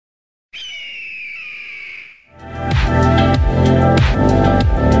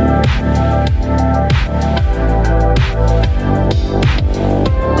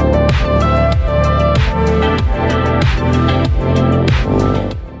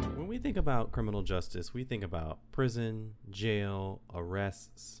we think about criminal justice, we think about prison, jail,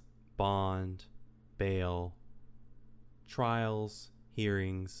 arrests, bond, bail, trials,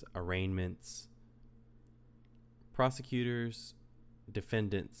 hearings, arraignments, prosecutors,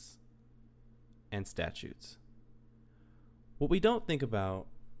 defendants, and statutes. What we don't think about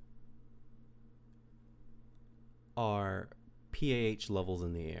are PAH levels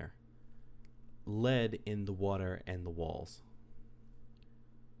in the air, lead in the water and the walls,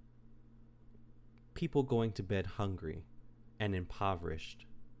 people going to bed hungry and impoverished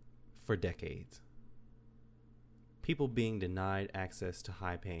for decades, people being denied access to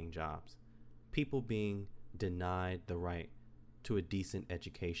high-paying jobs, people being denied the right to a decent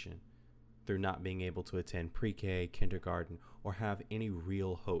education through not being able to attend pre-K, kindergarten, or have any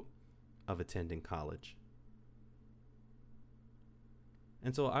real hope of attending college.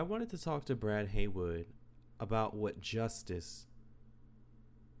 And so I wanted to talk to Brad Haywood about what justice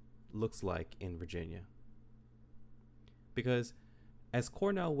looks like in Virginia. Because as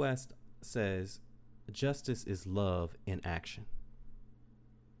Cornel West says, justice is love in action.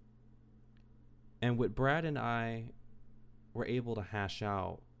 And what Brad and I were able to hash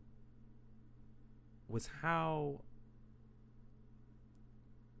out was how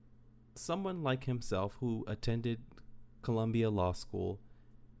someone like himself, who attended Columbia Law School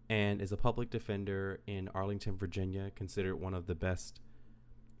and is a public defender in Arlington, Virginia, considered one of the best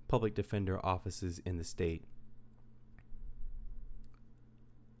public defender offices in the state,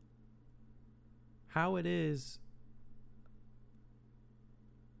 how it is,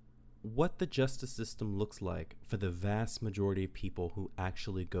 what the justice system looks like for the vast majority of people who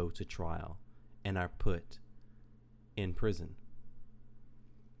actually go to trial and are put in prison.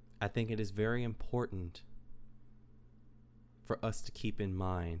 I think it is very important for us to keep in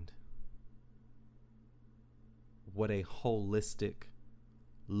mind what a holistic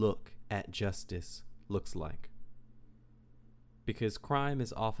look at justice looks like. Because crime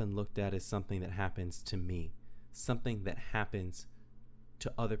is often looked at as something that happens to me, something that happens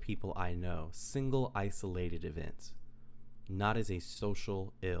to other people I know, single isolated events, not as a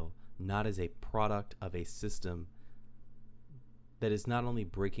social ill, not as a product of a system that is not only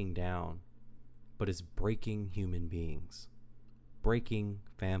breaking down, but is breaking human beings, breaking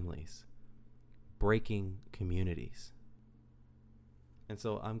families, breaking communities. And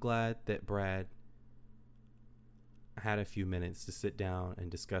so I'm glad that Brad had a few minutes to sit down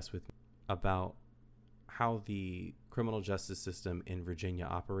and discuss with me about how the criminal justice system in Virginia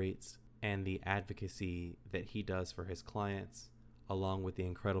operates and the advocacy that he does for his clients, along with the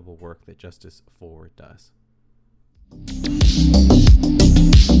incredible work that Justice Forward does.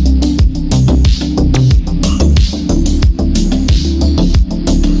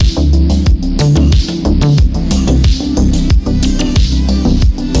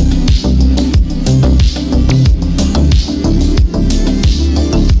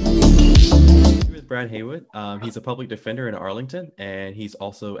 Brad Haywood. He's a public defender in Arlington, and he's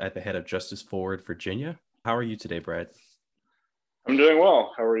also at the head of Justice Forward Virginia. How are you today, Brad? I'm doing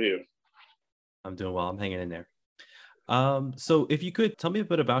well. How are you? I'm doing well. I'm hanging in there. So if you could tell me a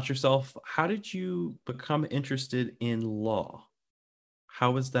bit about yourself, how did you become interested in law?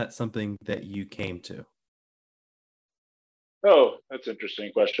 How is that something that you came to? Oh, that's an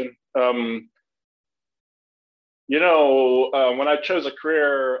interesting question. When I chose a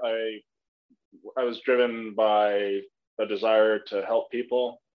career, I was driven by a desire to help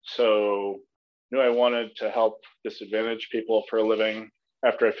people. So I knew I wanted to help disadvantaged people for a living.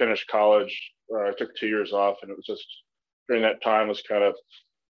 After I finished college, I took 2 years off, and it was just during that time was kind of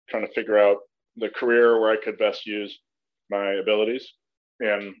trying to figure out the career where I could best use my abilities,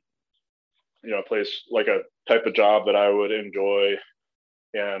 and a place like a type of job that I would enjoy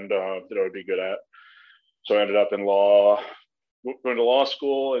and that I would be good at. So I ended up in law, going to law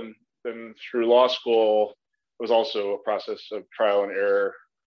school, and then through law school, it was also a process of trial and error,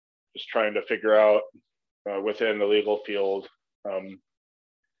 just trying to figure out within the legal field,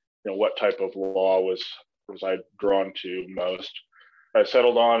 what type of law was I drawn to most. I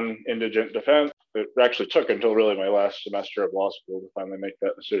settled on indigent defense. It actually took until really my last semester of law school to finally make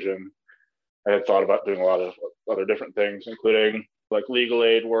that decision. I had thought about doing a lot of other different things, including like legal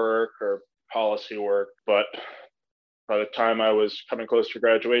aid work or policy work. But by the time I was coming close to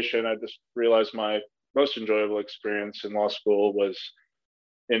graduation, I just realized my most enjoyable experience in law school was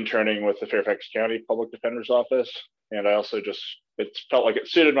interning with the Fairfax County Public Defender's Office. And I also it felt like it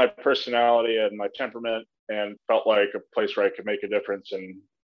suited my personality and my temperament, and felt like a place where I could make a difference, and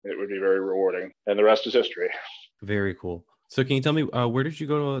it would be very rewarding. And the rest is history. Very cool. So can you tell me, where did you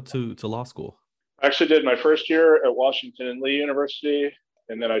go to law school? I actually did my first year at Washington and Lee University,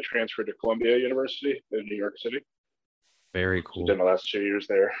 And then I transferred to Columbia University in New York City. Very So cool. did my last 2 years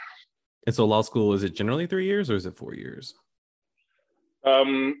there. And so law school, is it generally 3 years or is it 4 years?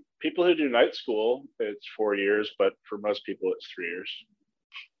 People who do night school, it's 4 years, but for most people, it's 3 years.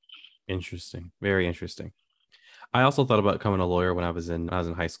 Interesting. Very interesting. I also thought about becoming a lawyer when I was in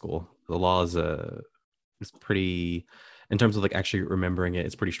high school. The law is pretty, in terms of like actually remembering it,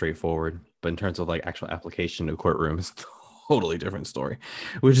 it's pretty straightforward. But in terms of like actual application to courtroom, it's a totally different story.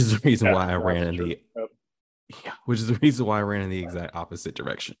 Which is the reason why I ran in the which is the reason why I ran in the exact opposite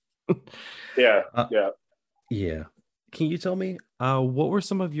direction. Yeah. Yeah. Can you tell me what were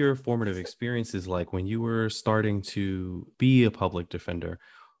some of your formative experiences like when you were starting to be a public defender?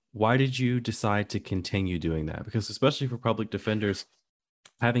 Why did you decide to continue doing that? Because especially for public defenders,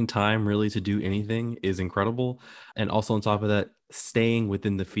 having time really to do anything is incredible. And also on top of that, staying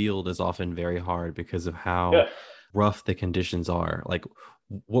within the field is often very hard because of how rough the conditions are. Like,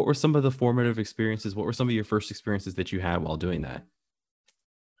 what were some of the formative experiences? What were some of your first experiences that you had while doing that?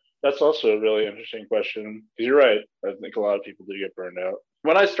 That's also a really interesting question. Because you're right. I think a lot of people do get burned out.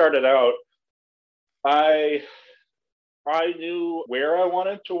 When I started out, I knew where I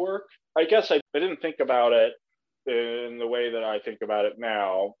wanted to work. I guess I didn't think about it in the way that I think about it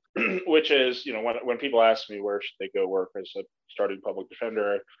now, which is, when people ask me where should they go work as a starting public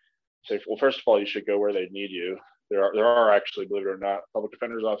defender, I say, well, first of all, you should go where they need you. There are actually, believe it or not, public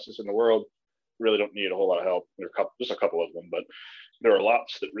defenders offices in the world really don't need a whole lot of help. There are just a couple of them, but there are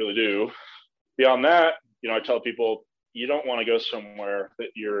lots that really do. Beyond that, I tell people, you don't want to go somewhere that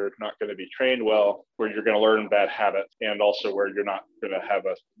you're not going to be trained well, where you're going to learn bad habits, and also where you're not going to have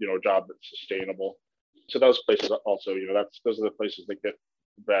a job that's sustainable. So those places also, those are the places that get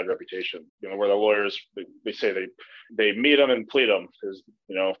bad reputation. Where the lawyers they say they meet them and plead them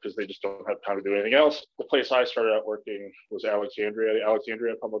because they just don't have time to do anything else. The place I started out working was Alexandria, the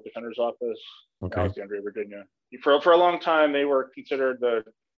Alexandria Public Defender's Office, Alexandria, Virginia. For a long time, they were considered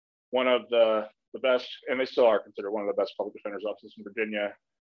one of the best, and they still are considered one of the best public defender's offices in Virginia.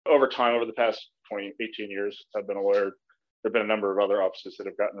 Over time, over the past 18 years, I've been a lawyer. There have been a number of other offices that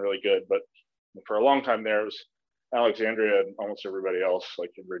have gotten really good, but for a long time there, it was Alexandria and almost everybody else,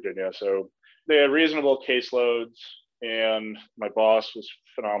 like in Virginia. So they had reasonable caseloads, and my boss was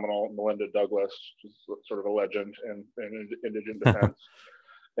phenomenal, Melinda Douglas, she's sort of a legend in indigent defense.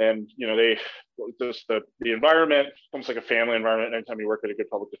 And they just the environment, almost like a family environment. Anytime you work at a good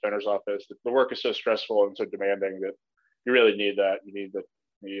public defender's office, the work is so stressful and so demanding that you really need that. You need the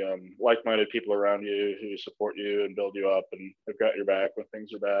like-minded people around you who support you and build you up and have got your back when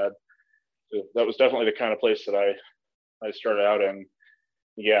things are bad. So that was definitely the kind of place that I started out in.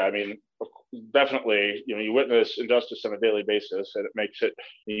 Yeah, I mean, definitely, you witness injustice on a daily basis, and it makes it,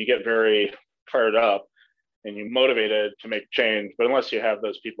 you get very fired up and you're motivated to make change. But unless you have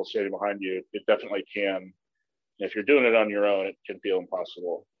those people standing behind you, it definitely can. If you're doing it on your own, it can feel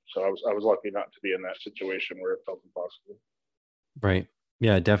impossible. So I was lucky not to be in that situation where it felt impossible. Right.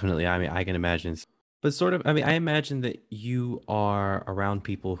 Yeah, definitely. I mean, I can imagine. But sort of, I mean, I imagine that you are around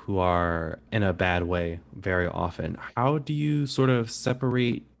people who are in a bad way very often. How do you sort of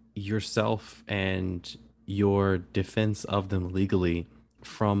separate yourself and your defense of them legally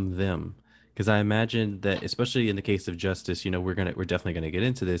from them? Because I imagine that, especially in the case of justice, we're definitely gonna get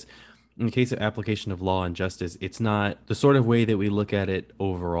into this. In the case of application of law and justice, it's not the sort of way that we look at it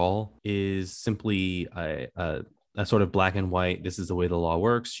overall is simply a sort of black and white. This is the way the law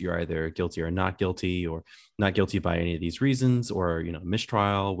works. You're either guilty or not guilty by any of these reasons, or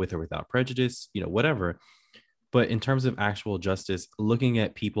mistrial with or without prejudice, whatever. But in terms of actual justice, looking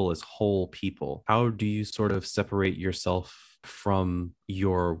at people as whole people, how do you sort of separate yourself from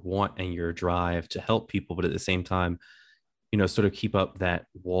your want and your drive to help people, but at the same time, sort of keep up that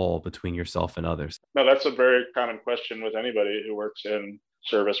wall between yourself and others? No, that's a very common question with anybody who works in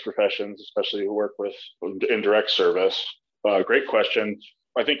service professions, especially who work with indirect service. Great question.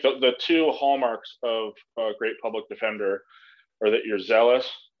 I think the two hallmarks of a great public defender are that you're zealous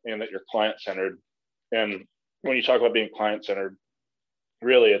and that you're client-centered. And when you talk about being client-centered,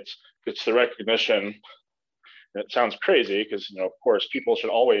 really it's the recognition. And it sounds crazy because of course you should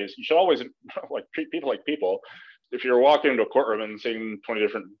always like treat people like people. If you're walking into a courtroom and seeing 20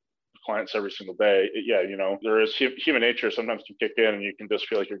 different clients every single day, there is human nature sometimes can kick in and you can just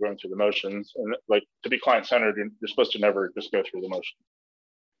feel like you're going through the motions. And like, to be client-centered, you're supposed to never just go through the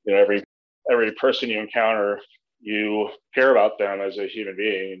motions. Every person you encounter, you care about them as a human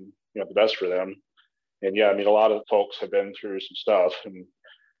being, the best for them. And yeah, I mean, a lot of folks have been through some stuff, and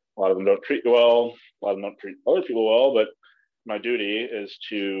a lot of them don't treat you well, a lot of them don't treat other people well, but my duty is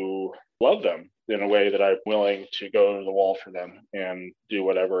to love them. in a way that I'm willing to go to the wall for them and do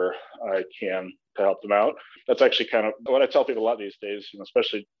whatever I can to help them out. That's actually kind of what I tell people a lot these days,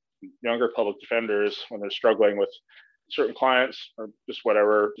 especially younger public defenders when they're struggling with certain clients or just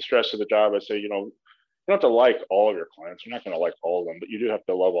whatever, the stress of the job. I say, you don't have to like all of your clients. You're not going to like all of them, but you do have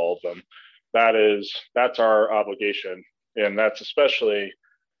to love all of them. That's our obligation. And that's especially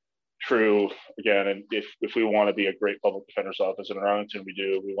true, again, and if we want to be a great public defender's office in Arlington,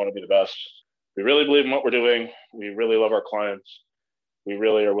 we want to be the best. We really believe in what we're doing. We really love our clients. We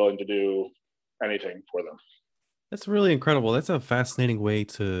really are willing to do anything for them. That's really incredible. That's a fascinating way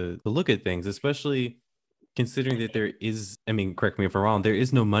to look at things, especially considering that there is, I mean, correct me if I'm wrong, there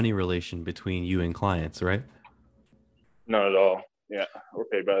is no money relation between you and clients, right? Not at all. Yeah, we're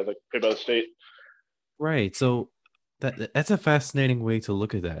paid by the state. Right. So that's a fascinating way to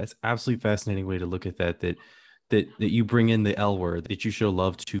look at that. It's absolutely fascinating way to look at that you bring in the L word, that you show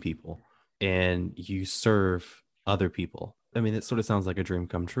love to people and you serve other people. I mean, it sort of sounds like a dream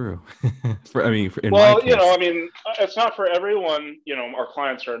come true. In my Well, case. it's not for everyone. Our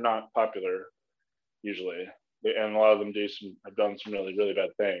clients are not popular usually, and a lot of them have done some really, really bad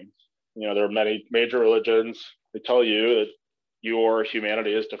things. There are many major religions. They tell you that your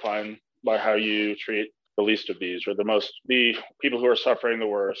humanity is defined by how you treat the least of these, or the people who are suffering the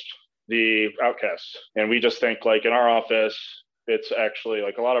worst, the outcasts. And we just think, like, in our office, it's actually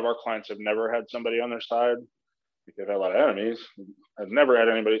like a lot of our clients have never had somebody on their side. They've had a lot of enemies. I've never had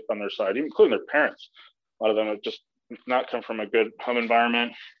anybody on their side, including their parents. A lot of them have just not come from a good home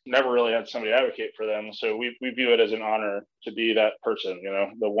environment, never really had somebody advocate for them. So we view it as an honor to be that person,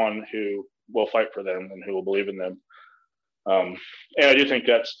 the one who will fight for them and who will believe in them. And I do think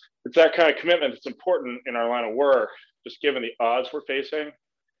it's that kind of commitment that's important in our line of work, just given the odds we're facing.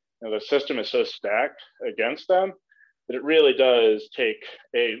 The system is so stacked against them that it really does take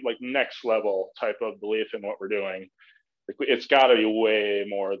a next level type of belief in what we're doing. It's got to be way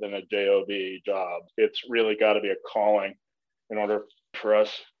more than a job job. It's really got to be a calling in order for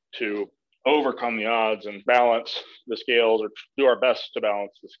us to overcome the odds and balance the scales, or do our best to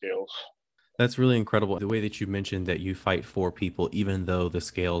balance the scales. That's really incredible. The way that you mentioned that you fight for people, even though the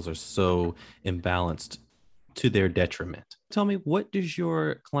scales are so imbalanced to their detriment. Tell me, what does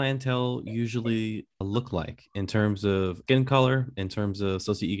your clientele usually look like in terms of skin color, in terms of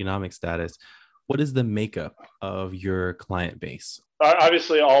socioeconomic status? What is the makeup of your client base?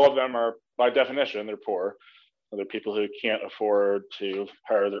 Obviously, all of them are, by definition, they're poor. They're people who can't afford to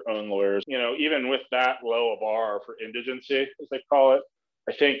hire their own lawyers. Even with that low a bar for indigency, as they call it,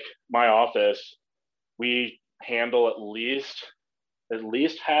 I think my office, we handle at least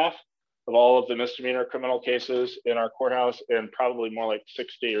half of all of the misdemeanor criminal cases in our courthouse, and probably more like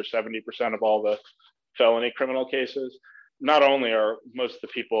 60 or 70% of all the felony criminal cases. Not only are most of the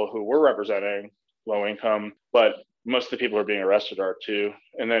people who we're representing low income, but most of the people who are being arrested are too.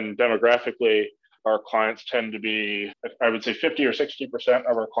 And then demographically, our clients tend to be, I would say 50 or 60%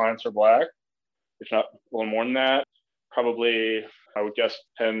 of our clients are Black, if not a little more than that. Probably, I would guess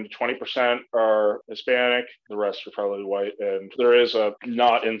 10 to 20% are Hispanic. The rest are probably white. And there is a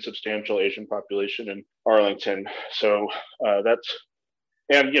not insubstantial Asian population in Arlington. So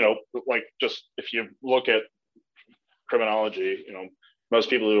just if you look at criminology, most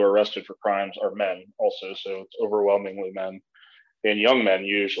people who are arrested for crimes are men also. So it's overwhelmingly men, and young men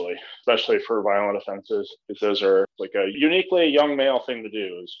usually, especially for violent offenses, because those are like a uniquely young male thing to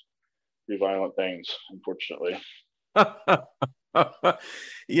do, is do violent things, unfortunately.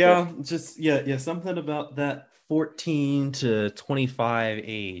 Something about that 14 to 25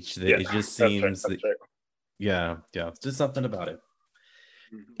 age that it just seems that's right. Just something about it.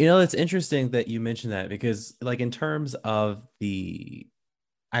 Mm-hmm. It's interesting that you mentioned that, because in terms of the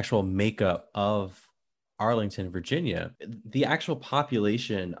actual makeup of Arlington, Virginia, the actual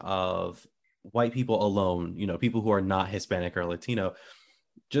population of white people alone, people who are not Hispanic or Latino,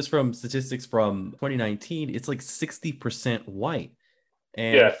 just from statistics from 2019, it's like 60% white.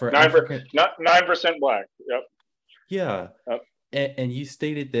 And for 9% Black. Yep. Yeah. Yep. And you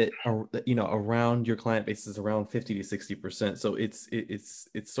stated that around your client base is around 50 to 60%. So it's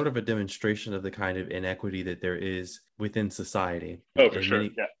sort of a demonstration of the kind of inequity that there is within society. Oh, for sure.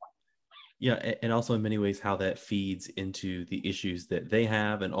 And also in many ways how that feeds into the issues that they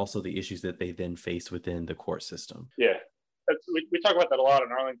have, and also the issues that they then face within the court system. Yeah, we talk about that a lot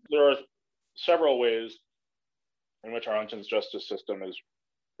in Arlington. There are several ways in which Arlington's justice system is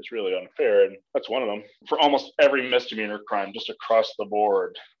really unfair, and that's one of them. For almost every misdemeanor crime, just across the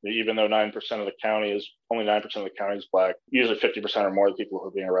board, even though 9% of the county is Black, usually 50% or more of the people who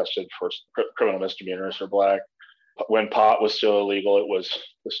are being arrested for criminal misdemeanors are Black. When pot was still illegal, it was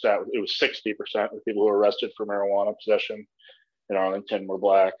the stat. It was 60% of people who were arrested for marijuana possession in Arlington were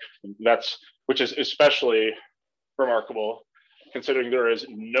black. And that's which is especially remarkable considering there is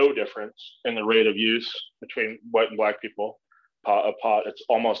no difference in the rate of use between white and black people. Pot, it's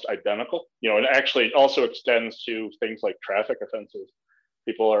almost identical. And actually it also extends to things like traffic offenses.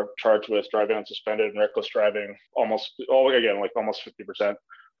 People are charged with driving unsuspended and reckless driving. Almost 50%,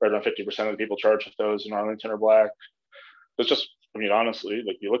 right around 50% of the people charged with those in Arlington are black. It's just, honestly,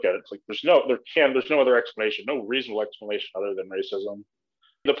 like you look at it, it's like there's no other explanation, no reasonable explanation other than racism.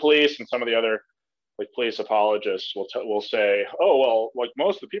 The police and some of the other like police apologists will say, oh well, like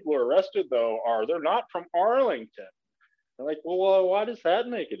most of the people who are arrested though they're not from Arlington. They're like, well, why does that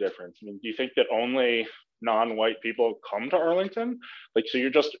make a difference? Do you think that only non-white people come to Arlington? Like, so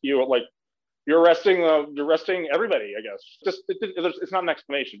you're arresting everybody, I guess. It's not an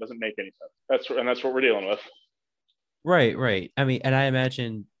explanation. It doesn't make any sense. That's what we're dealing with. Right. And I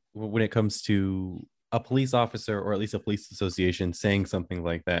imagine when it comes to a police officer or at least a police association saying something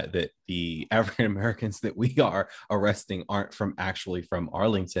like that the African Americans that we are arresting aren't actually from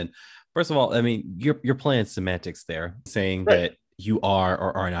Arlington. First of all, you're playing semantics there, saying right. that you are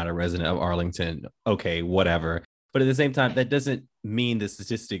or are not a resident of Arlington. Okay, whatever. But at the same time, that doesn't mean the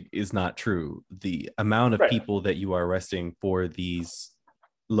statistic is not true. The amount of people that you are arresting for these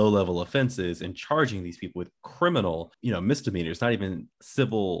low-level offenses and charging these people with criminal, misdemeanors, not even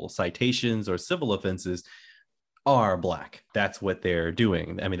civil citations or civil offenses, are black. That's what they're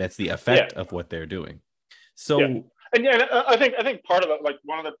doing. That's the effect of what they're doing. So, and I think part of it, like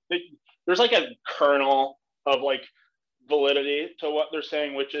there's like a kernel of like validity to what they're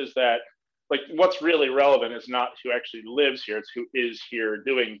saying, which is that like what's really relevant is not who actually lives here, it's who is here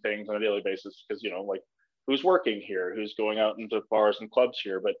doing things on a daily basis. Because like who's working here, who's going out into bars and clubs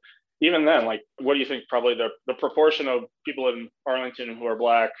here. But even then, like, what do you think probably the proportion of people in Arlington who are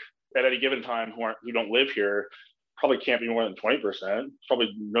black at any given time who don't live here probably can't be more than 20%.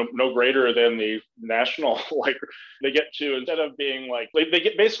 Probably no greater than the national. Like they get to, instead of being like they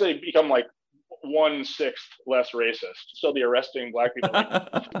get basically become like 1/6 less racist. Still be arresting black people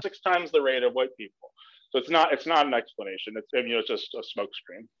like 6 times the rate of white people. So it's not an explanation. It's just a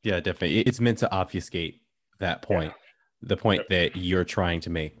smokescreen. Yeah, definitely. It's meant to obfuscate that point. The point that you're trying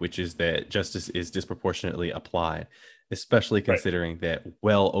to make, which is that justice is disproportionately applied, especially considering that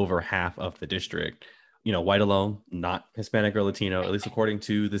well over half of the district, white alone, not Hispanic or Latino, at least according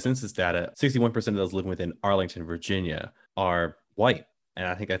to the census data, 61% of those living within Arlington, Virginia are white. And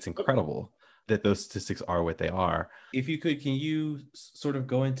I think that's incredible that those statistics are what they are. If you could, can you sort of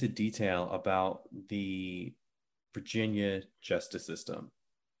go into detail about the Virginia justice system?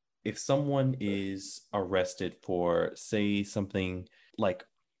 If someone is arrested for, say, something like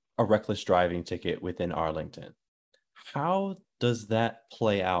a reckless driving ticket within Arlington, how does that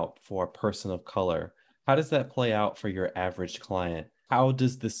play out for a person of color? How does that play out for your average client? How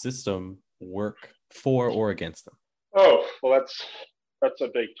does the system work for or against them? Oh, well, that's a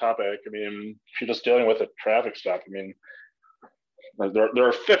big topic. If you're just dealing with a traffic stop, there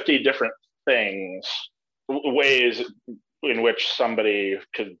are 50 different ways in which somebody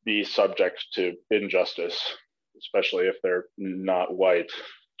could be subject to injustice, especially if they're not white,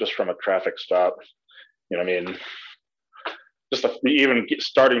 just from a traffic stop. Just even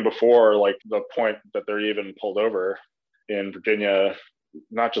starting before like the point that they're even pulled over in Virginia,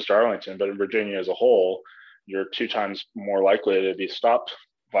 not just Arlington, but in Virginia as a whole, you're 2 times more likely to be stopped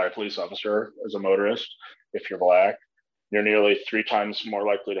by a police officer as a motorist if you're black. You're nearly 3 times more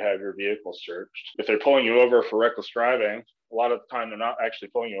likely to have your vehicle searched. If they're pulling you over for reckless driving, a lot of the time they're not actually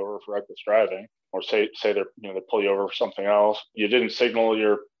pulling you over for reckless driving, or say they pull you over for something else. You didn't signal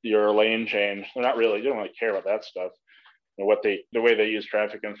your lane change. They don't really care about that stuff. The way they use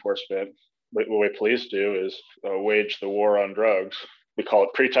traffic enforcement, the way police do is wage the war on drugs. We call it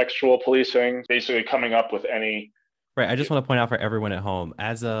pretextual policing, basically coming up with any. Right. I just want to point out for everyone at home,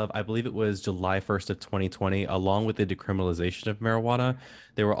 as of, I believe it was July 1st of 2020, along with the decriminalization of marijuana,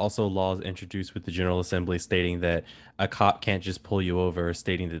 there were also laws introduced with the General Assembly stating that a cop can't just pull you over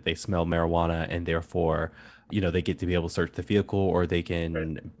stating that they smell marijuana and therefore, they get to be able to search the vehicle or they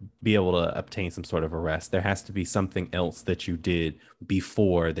can be able to obtain some sort of arrest. There has to be something else that you did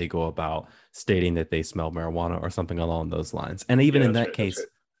before they go about stating that they smell marijuana or something along those lines. And even in that case,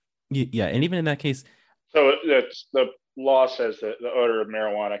 and even in that case, so that's the law says that the odor of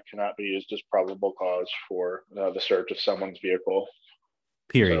marijuana cannot be used as probable cause for the search of someone's vehicle.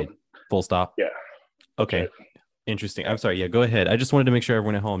 Period. So, full stop. Yeah. Okay. Interesting. I'm sorry. Yeah, go ahead. I just wanted to make sure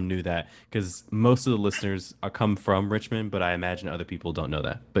everyone at home knew that because most of the listeners come from Richmond, but I imagine other people don't know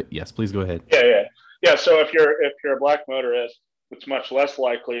that. But yes, please go ahead. Yeah. Yeah, so if you're a black motorist, it's much less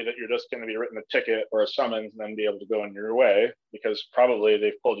likely that you're just going to be written a ticket or a summons and then be able to go in your way, because probably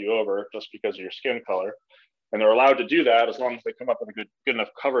they've pulled you over just because of your skin color. And they're allowed to do that as long as they come up with a good enough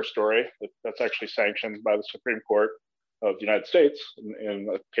cover story that's actually sanctioned by the Supreme Court of the United States in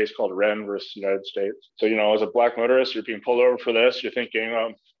a case called Wren versus United States. So, as a black motorist, you're being pulled over for this. You're thinking,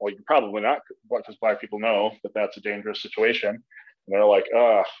 well, you're probably not, because black people know that that's a dangerous situation. And they're like,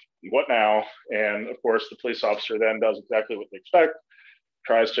 what now? And of course, the police officer then does exactly what they expect,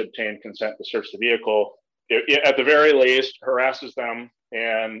 tries to obtain consent to search the vehicle. It, at the very least, harasses them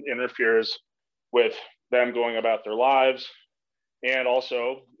and interferes with them going about their lives, and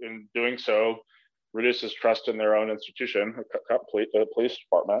also in doing so reduces trust in their own institution, the police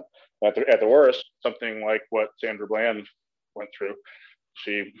department. At the worst, something like what Sandra Bland went through.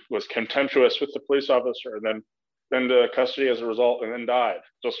 She was contemptuous with the police officer and then into custody as a result, and then died.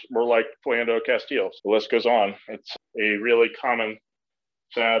 Just more like Philando Castile. The list goes on. It's a really common,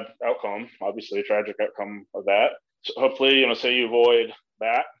 sad outcome, obviously a tragic outcome of that. So hopefully, say you avoid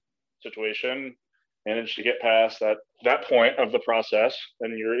that situation, manage to get past that point of the process,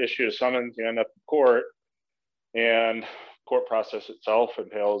 then you're issued a summons, you end up in court, and court process itself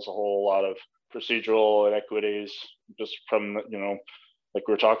entails a whole lot of procedural inequities just from like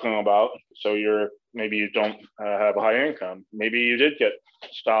we were talking about. So maybe you don't have a high income. Maybe you did get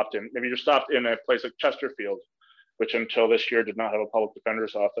stopped maybe you're stopped in a place like Chesterfield, which until this year did not have a public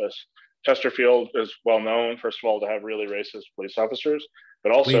defender's office. Chesterfield is well known, first of all, to have really racist police officers,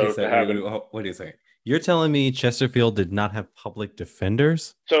 but also to have wait a second. You're telling me Chesterfield did not have public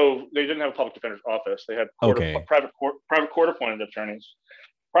defenders? So they didn't have a public defender's office. They had private court appointed attorneys.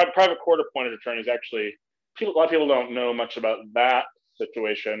 Private court appointed attorneys, actually, a lot of people don't know much about that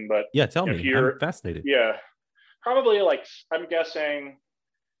situation, but yeah, tell me. I'm fascinated. Yeah, probably I'm guessing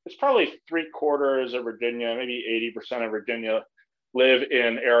it's probably 3/4 of Virginia, maybe 80% of Virginia live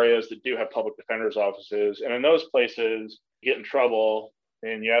in areas that do have public defender's offices. And in those places, you get in trouble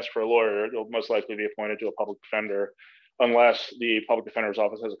and you ask for a lawyer, you'll most likely be appointed to a public defender, unless the public defender's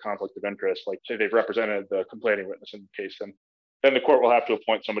office has a conflict of interest, like say they've represented the complaining witness in the case, and then the court will have to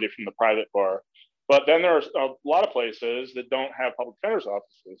appoint somebody from the private bar. But then there's a lot of places that don't have public defender's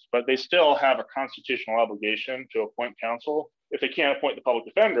offices, but they still have a constitutional obligation to appoint counsel. If they can't appoint the public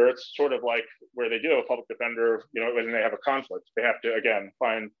defender, it's sort of like where they do have a public defender, when they have a conflict, they have to, again,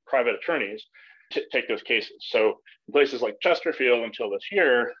 find private attorneys to take those cases. So in places like Chesterfield until this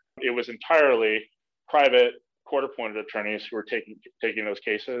year, it was entirely private court-appointed attorneys who were taking those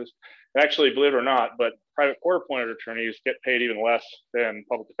cases. And actually, believe it or not, but private court-appointed attorneys get paid even less than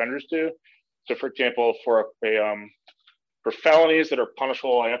public defenders do. So, for example, for felonies that are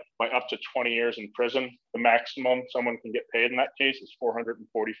punishable by up to 20 years in prison, the maximum someone can get paid in that case is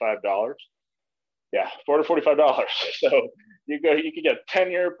 $445. Yeah, $445. So you could get a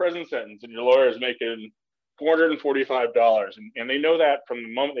 10-year prison sentence, and your lawyer is making $445, and they know that from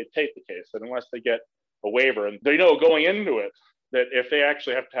the moment they take the case. That unless they get a waiver, and they know going into it that if they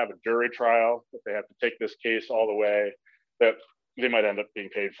actually have to have a jury trial, if they have to take this case all the way, that they might end up being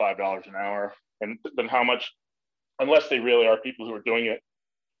paid $5 an hour. And then how much, unless they really are people who are doing it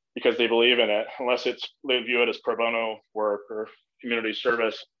because they believe in it, unless they view it as pro bono work or community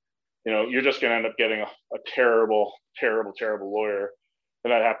service, you're just going to end up getting a terrible, terrible, terrible lawyer.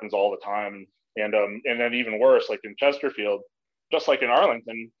 And that happens all the time. And then even worse, like in Chesterfield, just like in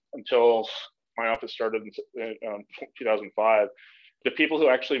Arlington, until my office started in 2005, the people who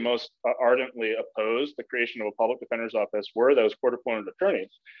actually most ardently opposed the creation of a public defender's office were those court-appointed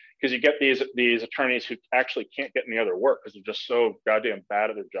attorneys, because you get these attorneys who actually can't get any other work because they're just so goddamn bad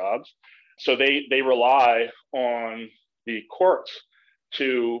at their jobs. So they rely on the courts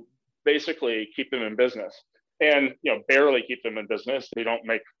to basically keep them in business, and barely keep them in business. They don't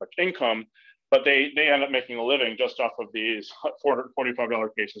make much income, but they end up making a living just off of these $445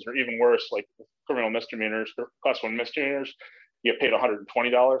 cases, or even worse, like criminal misdemeanors, class 1 misdemeanors. You get paid $120.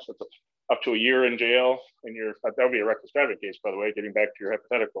 That's up to a year in jail. And that would be a reckless driving case, by the way. Getting back to your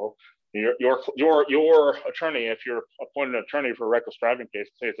hypothetical, your attorney, if you're appointed an attorney for a reckless driving case,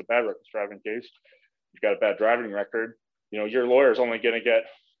 say it's a bad reckless driving case, you've got a bad driving record, your lawyer is only going to get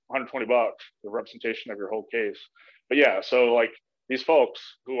 $120, the representation of your whole case. But yeah, so like these folks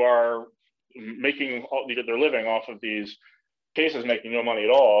who are making their living off of these cases, making no money at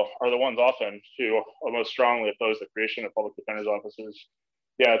all, are the ones often who most strongly oppose the creation of public defenders offices.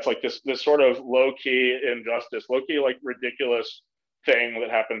 Yeah, it's like this sort of low-key injustice, low-key like ridiculous thing that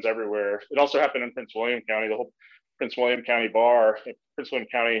happens everywhere. It also happened in Prince William County. The whole Prince William County bar, Prince William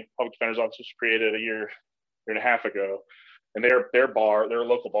County Public Defender's Office was created a year and a half ago, and their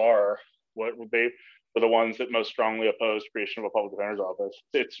local bar what they were the ones that most strongly opposed creation of a public defender's office.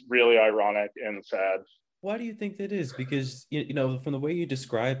 It's really ironic and sad. Why do you think that is? Because from the way you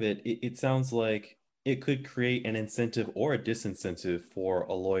describe it, it sounds like it could create an incentive or a disincentive for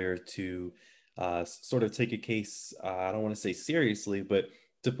a lawyer to sort of take a case, I don't want to say seriously, but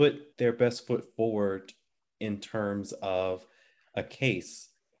to put their best foot forward in terms of a case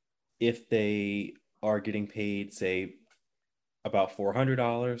if they are getting paid, say, about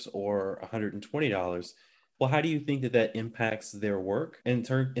 $400 or $120. Well, how do you think that that impacts their work in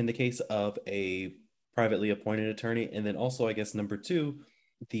the case of a privately appointed attorney? And then also, I guess number two,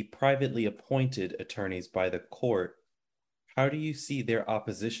 the privately appointed attorneys by the court. How do you see their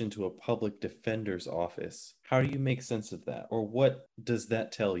opposition to a public defender's office? How do you make sense of that? Or what does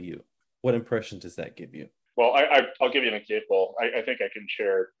that tell you? What impression does that give you? Well, I'll give you an example. I think I can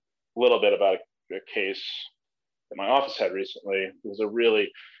share a little bit about a case that my office had recently. It was a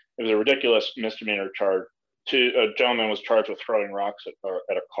ridiculous misdemeanor charge. A gentleman was charged with throwing rocks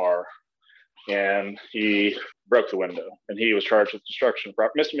at a car, and he broke the window. And he was charged with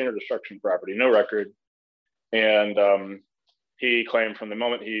misdemeanor destruction of property, no record. And he claimed from the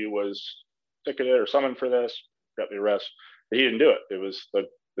moment he was ticketed or summoned for this, got the arrest, that he didn't do it. It was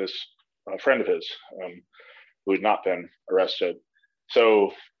this friend of his who had not been arrested.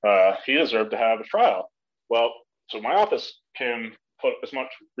 So he deserved to have a trial. Well, so my office can put as much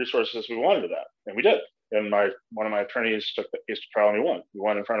resources as we wanted to that, and we did. And one of my attorneys took the case to trial, and we won. We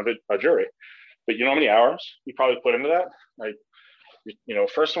won in front of a jury. But you know how many hours you probably put into that? Like,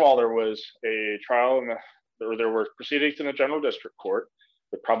 first of all, there was a trial, there were proceedings in the general district court,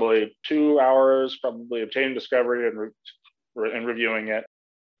 with probably 2 hours, probably obtaining discovery and reviewing it.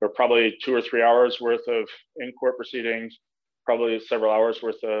 There were probably 2 or 3 hours worth of in-court proceedings, probably several hours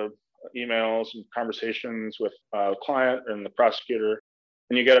worth of emails and conversations with the client and the prosecutor.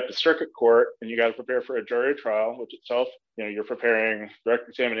 And you get up to circuit court and you got to prepare for a jury trial, which itself, you're preparing direct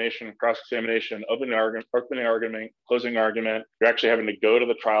examination, cross-examination, opening argument, closing argument. You're actually having to go to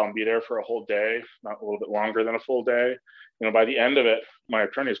the trial and be there for a whole day, not a little bit longer than a full day. By the end of it, my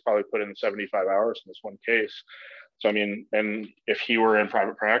attorney's probably put in 75 hours in this one case. So, and if he were in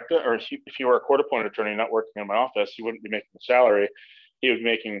private practice, or if he were a court-appointed attorney not working in my office, he wouldn't be making the salary. He would be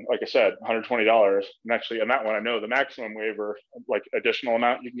making, like I said, $120. And actually, on that one, I know the maximum waiver, like additional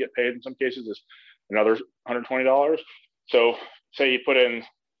amount you can get paid in some cases, is another $120. So, say he put in,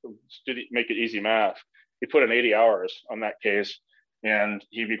 make it easy math, he put in 80 hours on that case, and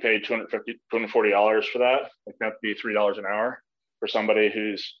he'd be paid $240 for that. Like that'd be $3 an hour for somebody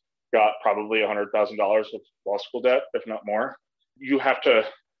who's got probably $100,000 of law school debt, if not more. You have to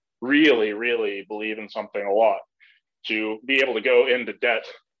really, really believe in something a lot to be able to go into debt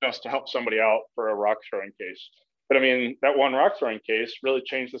just to help somebody out for a rock throwing case. But that one rock throwing case really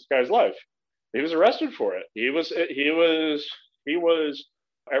changed this guy's life. He was arrested for it. He was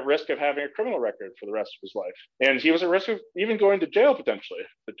at risk of having a criminal record for the rest of his life, and he was at risk of even going to jail potentially.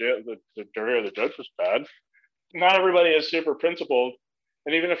 The jury or the judge was bad. Not everybody is super principled,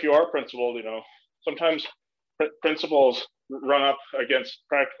 and even if you are principled, sometimes principles run up against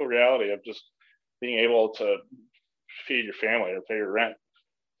practical reality of just being able to feed your family or pay your rent.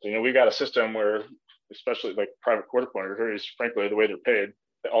 We've got a system where, especially like private court appointed attorneys, frankly, the way they're paid,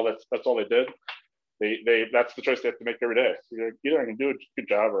 that's all they did. That's the choice they have to make every day. Either I can do a good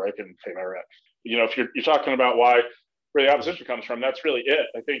job or I can pay my rent. If you're talking about where the opposition comes from, that's really it.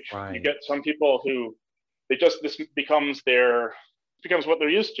 I think right. You get some people who this becomes what they're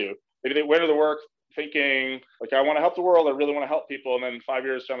used to. Maybe they went to the work thinking like, I want to help the world. I really want to help people. And then 5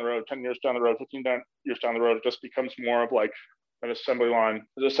 years down the road, 10 years down the road, 15 years down the road, it just becomes more of like an assembly line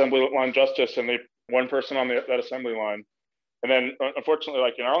justice, and one person on that assembly line. And then unfortunately,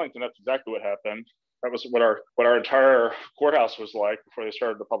 like in Arlington, that's exactly what happened. That was what our entire courthouse was like before they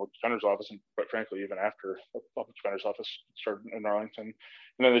started the public defender's office, and quite frankly, even after the public defender's office started in Arlington.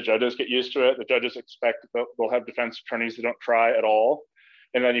 And then the judges get used to it. The judges expect that they'll have defense attorneys that don't try at all.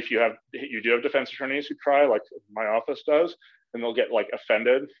 And then if you do have defense attorneys who try, like my office does, and they'll get like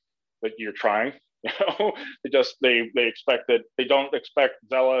offended that you're trying. They expect that they don't expect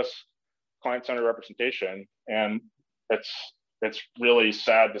zealous client-centered representation, and it's really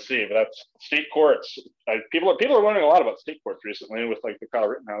sad to see. But that's state courts. People are learning a lot about state courts recently with like the Kyle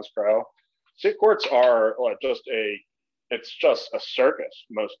Rittenhouse trial. State courts are it's just a circus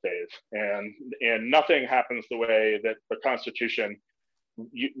most days, and nothing happens the way that the Constitution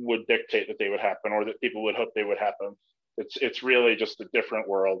would dictate that they would happen, or that people would hope they would happen. It's really just a different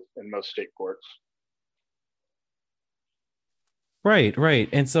world in most state courts. Right.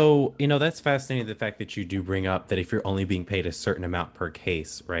 And so, that's fascinating, the fact that you do bring up that if you're only being paid a certain amount per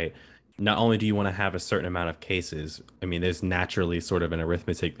case, right? not only do you want to have a certain amount of cases, I mean, there's naturally sort of an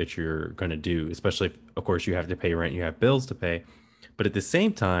arithmetic that you're going to do, especially if, of course, you have to pay rent, you have bills to pay. But at the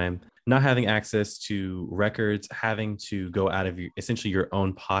same time, not having access to records, having to go out of essentially your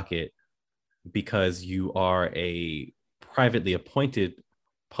own pocket because you are a privately appointed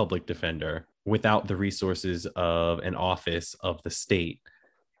public defender without the resources of an office of the state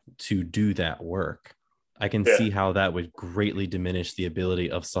to do that work. I can Yeah. see how that would greatly diminish the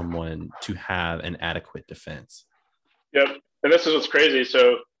ability of someone to have an adequate defense. Yep. And this is what's crazy.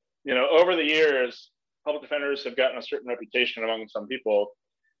 So, over the years, public defenders have gotten a certain reputation among some people.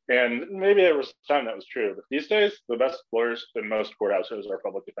 And maybe there was a time that was true. But these days, the best lawyers in most courthouses are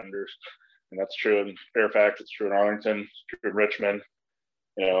public defenders. And that's true in Fairfax, it's true in Arlington, it's true in Richmond.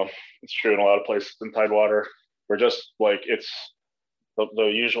 It's true in a lot of places in Tidewater. We're just like, it's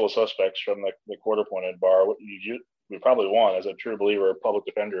the usual suspects from the court appointed bar. What we probably want as a true believer, a public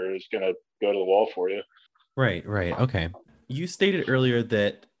defender who's going to go to the wall for you. Right. Okay. You stated earlier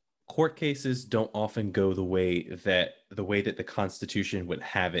that court cases don't often go the way that the Constitution would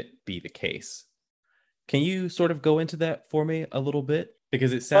have it be the case. Can you sort of go into that for me a little bit?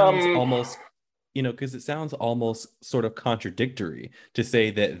 Because it sounds almost sort of contradictory to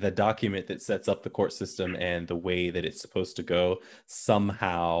say that the document that sets up the court system and the way that it's supposed to go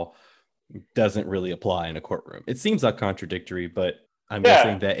somehow doesn't really apply in a courtroom. It seems like contradictory, but I'm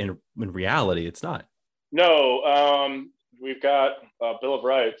guessing that in reality, it's not. No, we've got a Bill of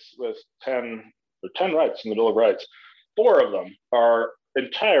Rights with 10 rights in the Bill of Rights. 4 of them are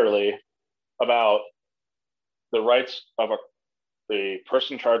entirely about the rights of the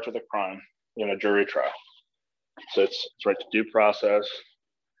person charged with a crime in a jury trial. So it's right to due process,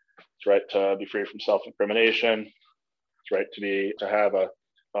 it's right to be free from self-incrimination, it's right to have an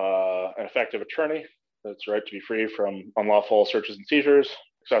effective attorney, it's right to be free from unlawful searches and seizures,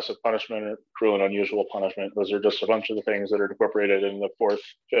 excessive punishment, cruel and unusual punishment. Those are just a bunch of the things that are incorporated in the 4th,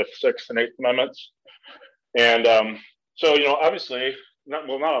 5th, 6th, and 8th Amendments. And so, obviously, not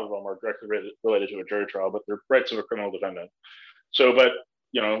all of them are directly related to a jury trial, but they're rights of a criminal defendant. So, but,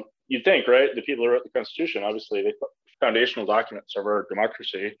 you'd think, right, the people who wrote the Constitution, obviously, the foundational documents of our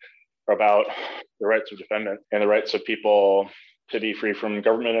democracy are about the rights of defendant and the rights of people to be free from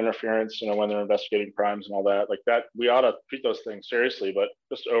government interference, when they're investigating crimes and all that. Like that, we ought to treat those things seriously. But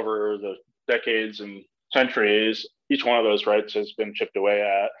just over the decades and centuries, each one of those rights has been chipped away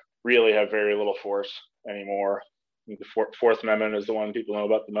at, really have very little force anymore. I think the Fourth Amendment is the one people know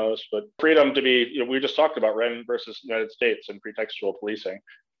about the most. But freedom to be, we just talked about Wren versus United States and pretextual policing.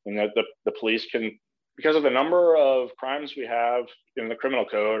 And the police can, because of the number of crimes we have in the criminal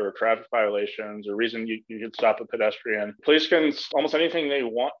code or traffic violations or reason you could stop a pedestrian, police can almost anything they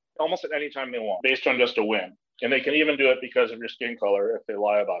want, almost at any time they want, based on just a whim. And they can even do it because of your skin color if they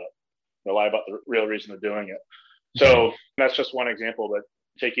lie about it. They lie about the real reason they're doing it. So that's just one example, but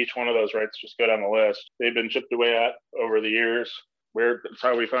take each one of those rights, just go down the list. They've been chipped away at over the years. That's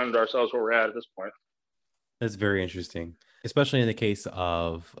how we found ourselves where we're at this point. That's very interesting, especially in the case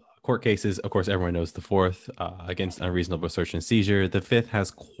of court cases. Of course, everyone knows the 4th against unreasonable search and seizure. The 5th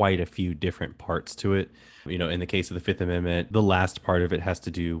has quite a few different parts to it. In the case of the 5th Amendment, the last part of it has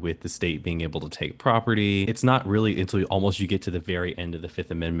to do with the state being able to take property. It's not really until almost you get to the very end of the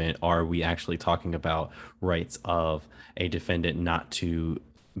 5th Amendment are we actually talking about rights of a defendant not to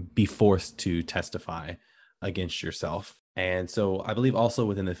be forced to testify against yourself. And so I believe also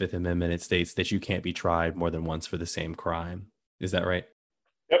within the 5th Amendment, it states that you can't be tried more than once for the same crime. Is that right?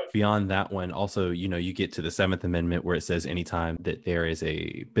 Yep. Beyond that one, also, you get to the 7th Amendment where it says anytime that there is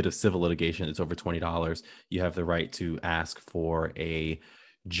a bit of civil litigation that's over $20, you have the right to ask for a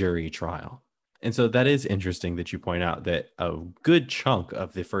jury trial. And so that is interesting that you point out that a good chunk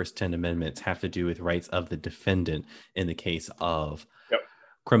of the first 10 amendments have to do with rights of the defendant in the case of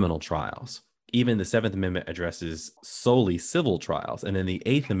criminal trials. Even the 7th Amendment addresses solely civil trials. And then the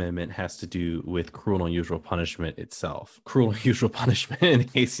 8th Amendment has to do with cruel and unusual punishment itself. Cruel and unusual punishment in the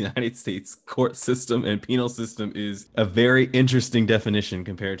case of the United States court system and penal system is a very interesting definition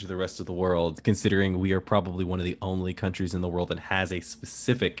compared to the rest of the world, considering we are probably one of the only countries in the world that has a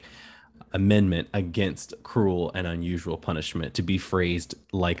specific amendment against cruel and unusual punishment to be phrased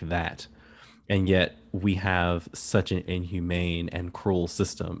like that. And yet we have such an inhumane and cruel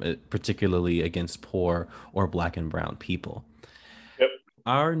system, particularly against poor or Black and brown people. Yep.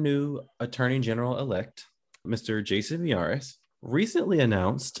 Our new Attorney General-elect, Mr. Jason Miyares, recently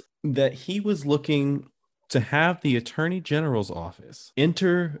announced that he was looking to have the Attorney General's office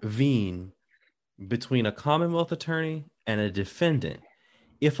intervene between a Commonwealth attorney and a defendant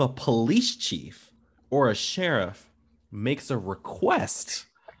if a police chief or a sheriff makes a request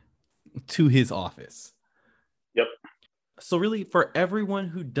to his office. Yep. So really, for everyone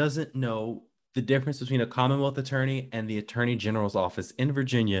who doesn't know the difference between a Commonwealth attorney and the Attorney General's office in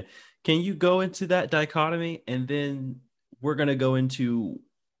Virginia, can you go into that dichotomy? And then we're going to go into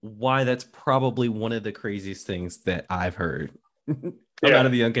why that's probably one of the craziest things that I've heard come out Yeah.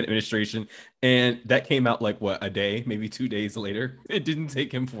 of the Youngkin administration. And that came out like what, a day, maybe 2 days later? It didn't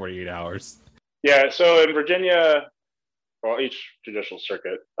take him 48 hours. Yeah. So in Virginia, well, each judicial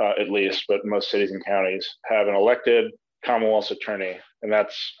circuit, at least, but most cities and counties have an elected Commonwealth's attorney, and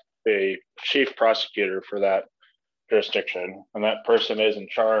that's a chief prosecutor for that jurisdiction. And that person is in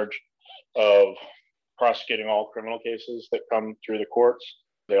charge of prosecuting all criminal cases that come through the courts.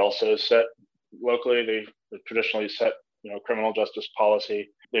 They also set locally, they traditionally set, criminal justice policy.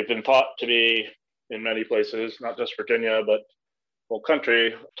 They've been thought to be in many places, not just Virginia, but whole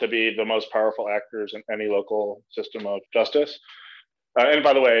country, to be the most powerful actors in any local system of justice. And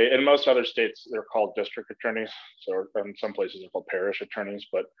by the way, in most other states, they're called district attorneys. So in some places, they're called parish attorneys,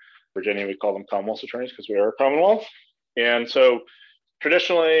 but Virginia, we call them Commonwealth attorneys because we are a Commonwealth. And so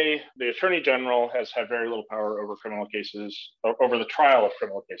traditionally, the Attorney General has had very little power over criminal cases, over the trial of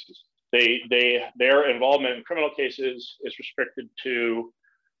criminal cases. Their involvement in criminal cases is restricted to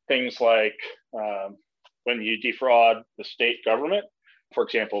things like when you defraud the state government. For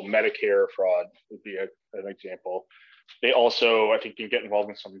example, Medicare fraud would be an example. They also, I think, can get involved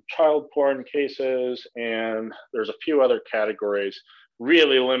in some child porn cases, and there's a few other categories,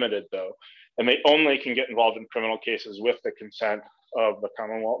 really limited though. And they only can get involved in criminal cases with the consent of the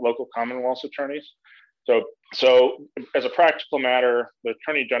local Commonwealth's attorneys. So as a practical matter, the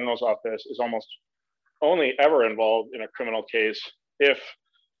Attorney General's office is almost only ever involved in a criminal case if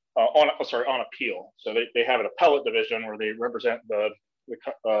on appeal. So they have an appellate division where they represent the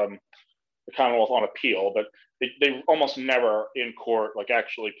Commonwealth on appeal, but they almost never in court, like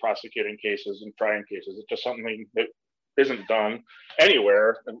actually prosecuting cases and trying cases. It's just something that isn't done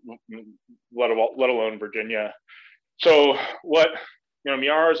anywhere, let alone Virginia. So what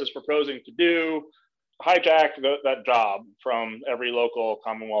Miyares is proposing to do, hijack that job from every local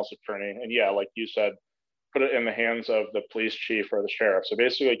Commonwealth's attorney, and yeah, like you said, put it in the hands of the police chief or the sheriff. So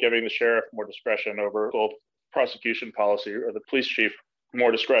basically giving the sheriff more discretion over both prosecution policy, or the police chief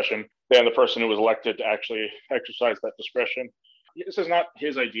more discretion than the person who was elected to actually exercise that discretion. This is not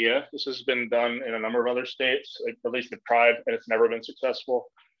his idea. This has been done in a number of other states, at least they've tried, and it's never been successful.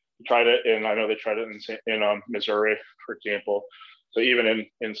 They tried it, and I know they tried it in Missouri, for example. So even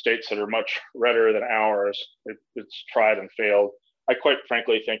in states that are much redder than ours, it's tried and failed. I quite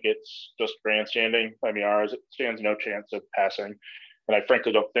frankly think it's just grandstanding by Miyares. It stands no chance of passing. And I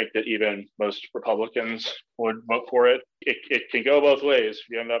frankly don't think that even most Republicans would vote for it. It can go both ways. If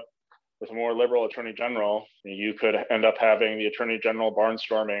you end up with a more liberal attorney general, you could end up having the attorney general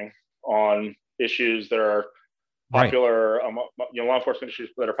barnstorming on issues that are popular, right, law enforcement issues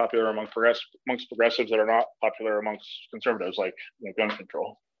that are popular amongst progressives that are not popular amongst conservatives, like gun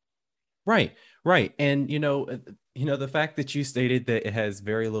control. Right. And the fact that you stated that it has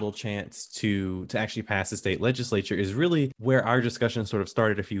very little chance to actually pass the state legislature is really where our discussion sort of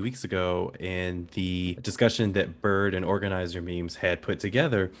started a few weeks ago, in the discussion that Bird and Organizer Memes had put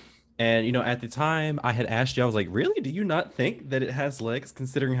together. And at the time I had asked you, I was like, really, do you not think that it has legs,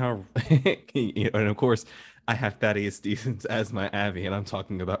 considering how and of course I have Thaddeus Stevens as my Abby, and I'm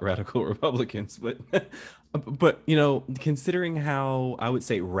talking about radical Republicans, but considering how, I would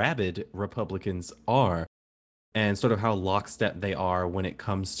say, rabid Republicans are, and sort of how lockstep they are when it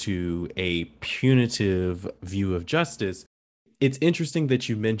comes to a punitive view of justice, it's interesting that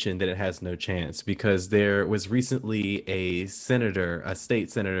you mentioned that it has no chance, because there was recently a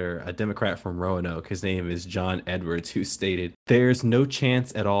state senator, a Democrat from Roanoke, his name is John Edwards, who stated, "There's no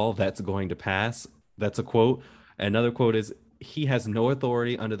chance at all that's going to pass." That's a quote. Another quote is, "He has no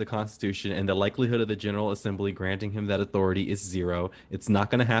authority under the Constitution, and the likelihood of the General Assembly granting him that authority is zero. It's not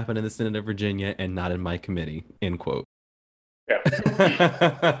going to happen in the Senate of Virginia, and not in my committee." End quote. Yeah.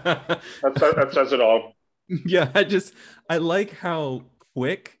 that says it all. Yeah, I like how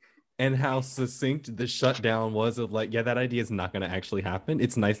quick and how succinct the shutdown was of like, yeah, that idea is not going to actually happen.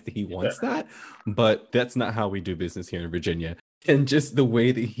 It's nice that he wants that, but that's not how we do business here in Virginia. And just the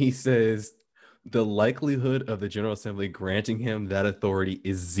way that he says the likelihood of the General Assembly granting him that authority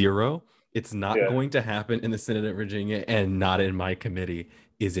is zero. It's not going to happen in the Senate of Virginia, and not in my committee,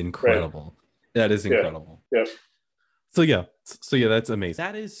 is incredible. Right. That is incredible. Yeah. So yeah, that's amazing.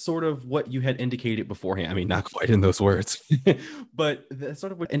 That is sort of what you had indicated beforehand. I mean, not quite in those words, but that's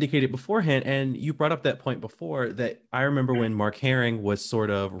sort of what indicated beforehand. And you brought up that point before that I remember when Mark Herring was sort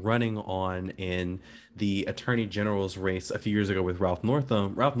of running on in the Attorney General's race a few years ago with Ralph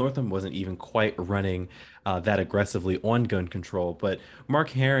Northam. Ralph Northam wasn't even quite running that aggressively on gun control, but Mark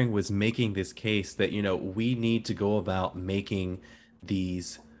Herring was making this case that, we need to go about making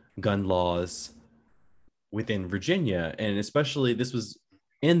these gun laws within Virginia. And especially this was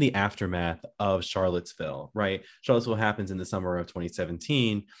in the aftermath of Charlottesville, right? Charlottesville happens in the summer of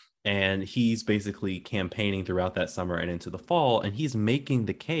 2017. And he's basically campaigning throughout that summer and into the fall. And he's making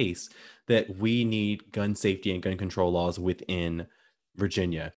the case that we need gun safety and gun control laws within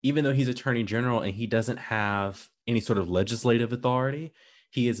Virginia. Even though he's attorney general and he doesn't have any sort of legislative authority,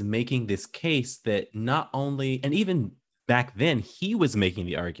 he is making this case that not only, and even back then, he was making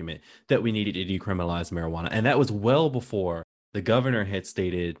the argument that we needed to decriminalize marijuana. And that was well before the governor had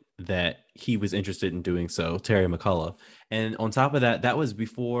stated that he was interested in doing so, Terry McCullough. And on top of that, that was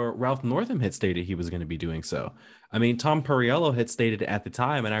before Ralph Northam had stated he was going to be doing so. I mean, Tom Perriello had stated at the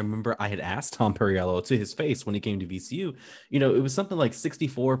time, and I remember I had asked Tom Perriello to his face when he came to VCU, it was something like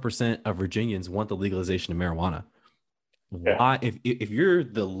 64% of Virginians want the legalization of marijuana. Yeah. Why, if you're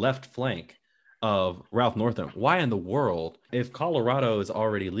the left flank of Ralph Northam, why in the world, if Colorado is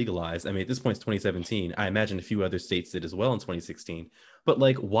already legalized, I mean, at this point, it's 2017, I imagine a few other states did as well in 2016, but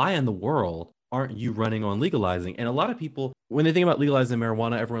like, why in the world aren't you running on legalizing? And a lot of people, when they think about legalizing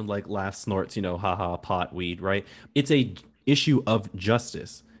marijuana, everyone like laughs, snorts, haha, pot, weed, right? It's a issue of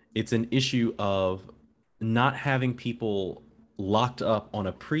justice. It's an issue of not having people locked up on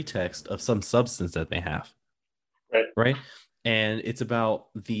a pretext of some substance that they have. Right. Right. And it's about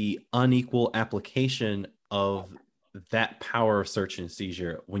the unequal application of that power of search and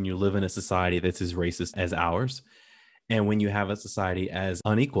seizure when you live in a society that's as racist as ours and when you have a society as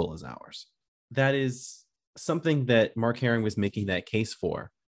unequal as ours. That is something that Mark Herring was making that case for.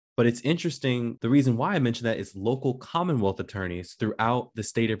 But it's interesting. The reason why I mention that is local Commonwealth attorneys throughout the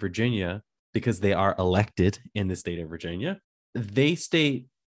state of Virginia, because they are elected in the state of Virginia, they state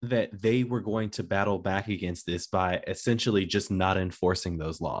that they were going to battle back against this by essentially just not enforcing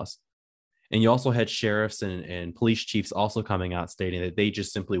those laws. And you also had sheriffs and police chiefs also coming out stating that they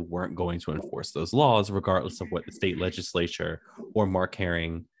just simply weren't going to enforce those laws, regardless of what the state legislature or Mark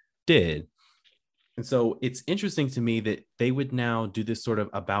Herring did. And so it's interesting to me that they would now do this sort of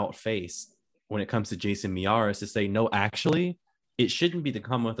about face when it comes to Jason Miyares to say, no, actually, it shouldn't be the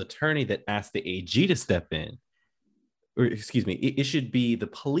Commonwealth attorney that asked the AG to step in. Or excuse me, it should be the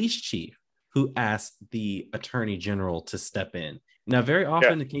police chief who asked the attorney general to step in. Now, very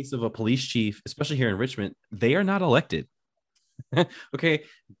often in the case of a police chief, especially here in Richmond, they are not elected. Okay.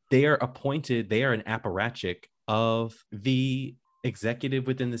 They are appointed, they are an apparatchik of the executive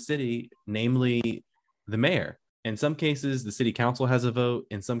within the city, namely the mayor. In some cases, the city council has a vote.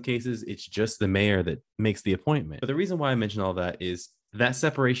 In some cases, it's just the mayor that makes the appointment. But the reason why I mention all that is that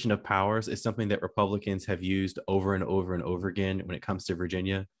separation of powers is something that Republicans have used over and over and over again when it comes to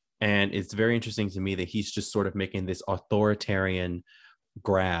Virginia. And it's very interesting to me that he's just sort of making this authoritarian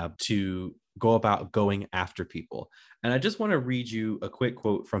grab to go about going after people. And I just want to read you a quick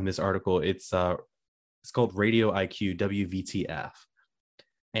quote from this article. It's called Radio IQ WVTF.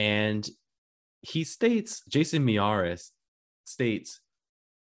 And he states, Jason Miyares states,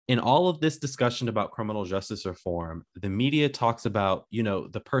 in all of this discussion about criminal justice reform, the media talks about,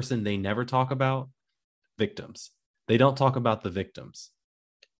 the person they never talk about, victims. They don't talk about the victims.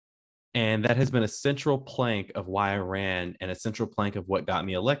 And that has been a central plank of why I ran and a central plank of what got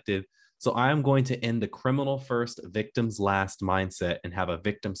me elected. So I'm going to end the criminal first, victims last mindset and have a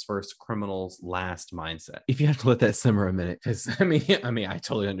victims first, criminals last mindset. If you have to let that simmer a minute, because I mean, I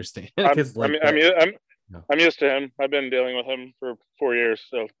totally understand. I'm used to him. I've been dealing with him for 4 years,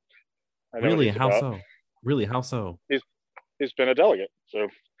 so I know really, how about. So? Really, how so? He's been a delegate, so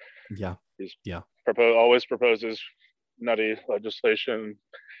yeah, he's always proposes nutty legislation.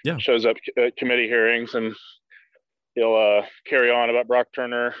 Yeah, shows up at committee hearings, and he'll carry on about Brock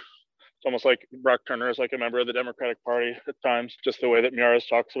Turner. It's almost like Brock Turner is like a member of the Democratic Party at times, just the way that Miyares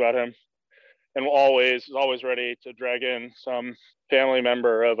talks about him, and is always ready to drag in some family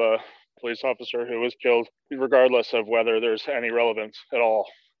member of a police officer who was killed, regardless of whether there's any relevance at all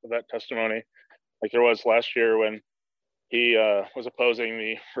of that testimony, like there was last year when he was opposing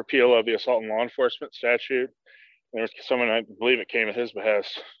the repeal of the assault and law enforcement statute. There was someone, I believe it came at his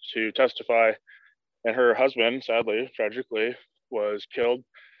behest, to testify, and her husband, sadly, tragically, was killed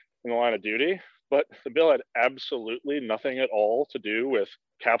in the line of duty. But the bill had absolutely nothing at all to do with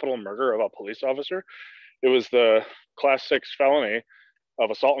capital murder of a police officer. It was the class 6 felony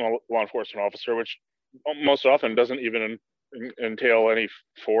of assault on a law enforcement officer, which most often doesn't even entail any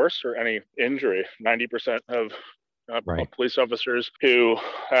force or any injury. 90% of Right. police officers who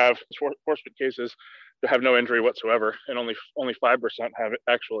have enforcement cases have no injury whatsoever, and only 5% have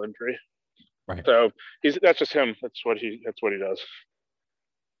actual injury. Right. So that's just him. That's what he does.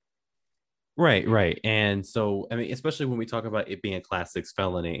 Right, right. And so, I mean, especially when we talk about it being a class 6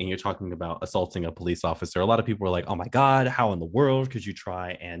 felony and you're talking about assaulting a police officer, a lot of people are like, oh my God, how in the world could you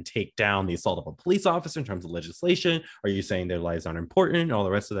try and take down the assault of a police officer in terms of legislation? Are you saying their lives aren't important and all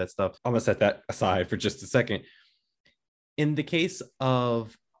the rest of that stuff? I'm going to set that aside for just a second. In the case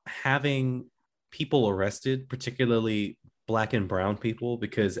of having people arrested, particularly Black and brown people,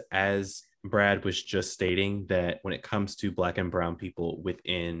 because as Brad was just stating, that when it comes to Black and brown people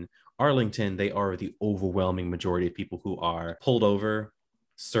within Arlington, they are the overwhelming majority of people who are pulled over,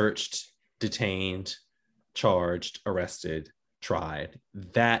 searched, detained, charged, arrested, tried.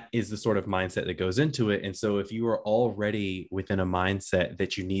 That is the sort of mindset that goes into it. And so if you are already within a mindset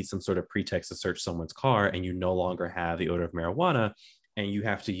that you need some sort of pretext to search someone's car and you no longer have the odor of marijuana and you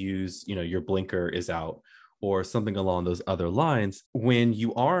have to use, your blinker is out or something along those other lines, when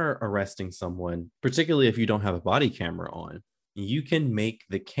you are arresting someone, particularly if you don't have a body camera on, you can make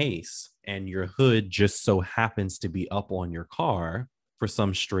the case and your hood just so happens to be up on your car for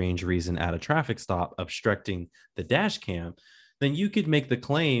some strange reason at a traffic stop, obstructing the dash cam, then you could make the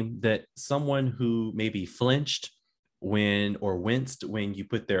claim that someone who maybe flinched when or winced when you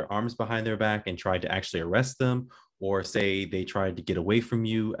put their arms behind their back and tried to actually arrest them, or say they tried to get away from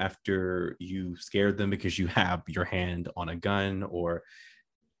you after you scared them because you have your hand on a gun or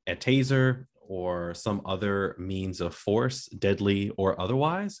a taser or some other means of force, deadly or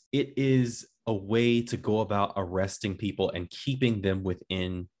otherwise. It is a way to go about arresting people and keeping them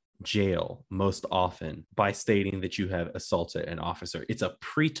within jail most often by stating that you have assaulted an officer. It's a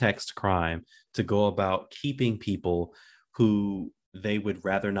pretext crime to go about keeping people who they would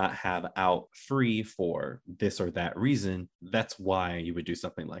rather not have out free for this or that reason. That's why you would do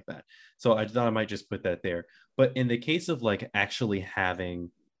something like that. So I thought I might just put that there. But in the case of like actually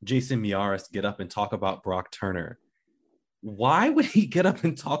having Jason Miyares get up and talk about Brock Turner, why would he get up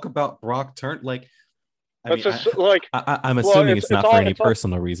and talk about Brock Turner? Like, I'm assuming it's not for any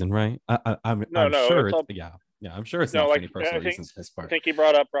personal reason, right? I'm sure it's yeah. I'm sure it's not for any personal reasons. I think he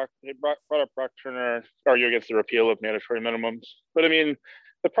brought up Brock Turner argue against the repeal of mandatory minimums. But I mean,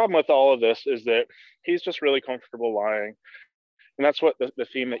 the problem with all of this is that he's just really comfortable lying, and that's what the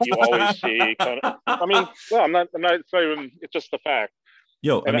theme that you always see. I mean, well, I'm not. It's not even. It's just the fact.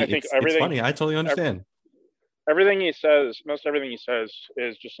 Yo, I think it's funny. I totally understand. Everything he says, most everything he says,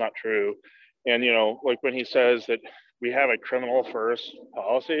 is just not true. And like when he says that we have a criminal first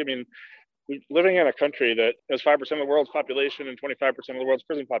policy, I mean, we're living in a country that has 5% of the world's population and 25% of the world's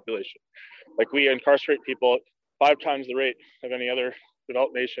prison population. Like, we incarcerate people at 5 times the rate of any other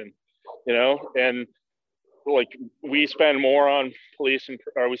developed nation, and like we spend more on police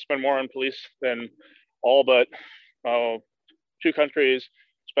than all but 2 countries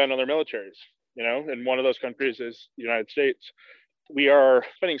spend on their militaries, and one of those countries is the United States. We are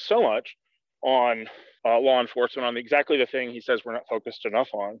spending so much on law enforcement on exactly the thing he says we're not focused enough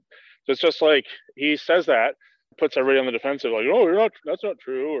on. So it's just like he says that, puts everybody on the defensive, like, oh, that's not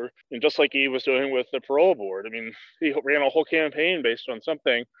true. And just like he was doing with the parole board. I mean, he ran a whole campaign based on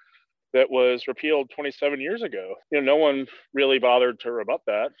something that was repealed 27 years ago. No one really bothered to rebut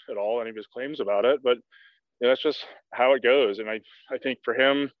that at all, any of his claims about it. But that's just how it goes. And I think for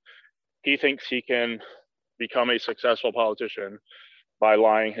him, he thinks he can become a successful politician by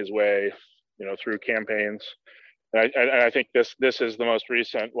lying his way, through campaigns. And I think this is the most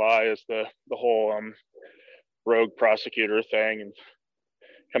recent lie, is the whole rogue prosecutor thing, and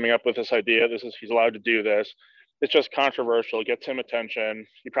coming up with this idea. He's allowed to do this. It's just controversial. It gets him attention.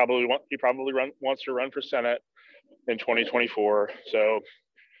 He probably wants to run for Senate in 2024. So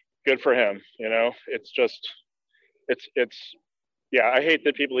good for him. It's yeah. I hate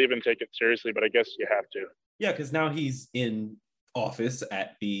that people even take it seriously, but I guess you have to. Yeah, because now he's in office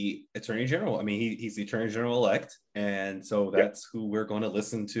at the Attorney General. I mean, he's the Attorney General elect, and so that's who we're going to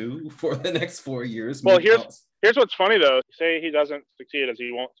listen to for the next 4 years. Well, here's what's funny though. Say he doesn't succeed, as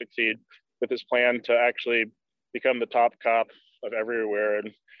he won't succeed with his plan to actually become the top cop of everywhere,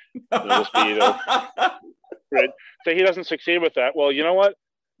 and just be right. Say he doesn't succeed with that. Well, you know what?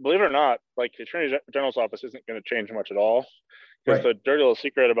 Believe it or not, like, the Attorney General's office isn't going to change much at all. Because the dirty little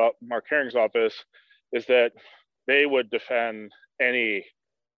secret about Mark Herring's office is that they would defend any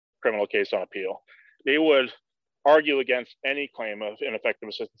criminal case on appeal. They would argue against any claim of ineffective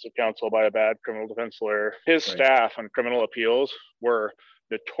assistance of counsel by a bad criminal defense lawyer. His staff on criminal appeals were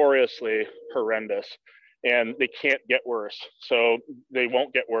notoriously horrendous, and they can't get worse. So they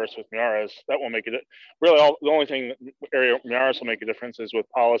won't get worse with Miyares. That won't make it. Really, the only thing area Miyares will make a difference is with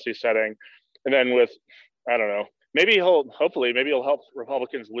policy setting, and then with, I don't know, maybe he'll help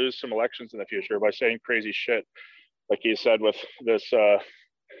Republicans lose some elections in the future by saying crazy shit, like he said with this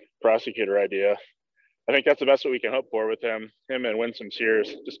prosecutor idea. I think that's the best that we can hope for with him and Winsome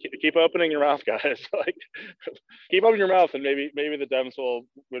Sears. Just keep opening your mouth, guys. Like, keep opening your mouth, and maybe the Dems will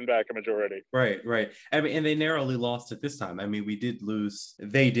win back a majority. Right. I mean, and they narrowly lost it this time. I mean,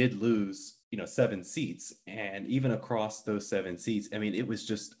 they did lose, 7 seats, and even across those 7 seats, I mean, it was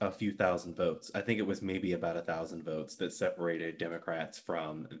just a few thousand votes. I think it was maybe about 1,000 votes that separated Democrats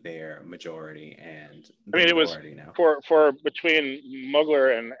from their majority. And I mean, it was now for between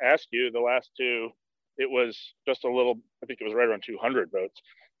Mugler and Askew, the last two. It was just a little, I think it was right around 200 votes.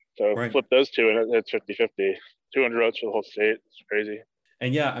 So flip those two and it's 50-50. 200 votes for the whole state. It's crazy.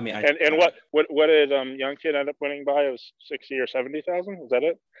 And yeah, I mean, what did Youngkin end up winning by? It was 60 or 70,000. Was that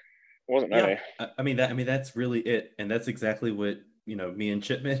it? It wasn't many. That's really it. And that's exactly what, me and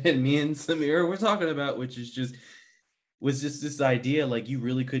Chipman and me and Samir were talking about, which is was just this idea, like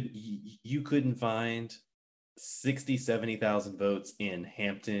you couldn't find 70,000 votes in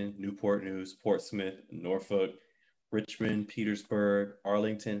Hampton, Newport News, Portsmouth, Norfolk, Richmond, Petersburg,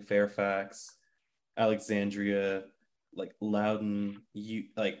 Arlington, Fairfax, Alexandria, like Loudoun,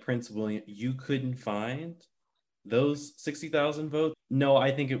 Prince William. You couldn't find those 60,000 votes. No, I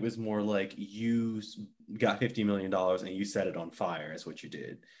think it was more like you got $50 million and you set it on fire is what you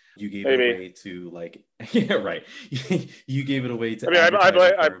did. You gave it away to yeah, right. You gave it away to. I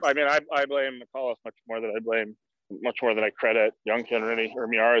blame McAuliffe much more than I credit Youngkin or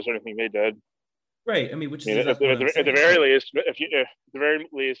Miyares or anything they did. Right. I mean, which is at the very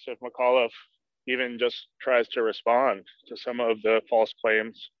least, if McAuliffe even just tries to respond to some of the false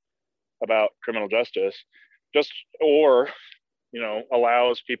claims about criminal justice, or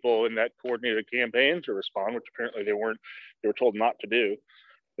allows people in that coordinated campaign to respond, which apparently they weren't. They were told not to do.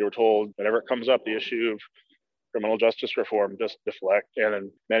 They were told whenever it comes up, the issue of criminal justice reform, just deflect,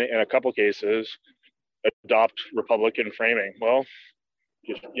 and in a couple cases, adopt Republican framing. Well,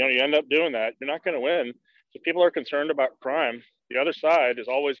 you end up doing that. You're not going to win. If people are concerned about crime, the other side is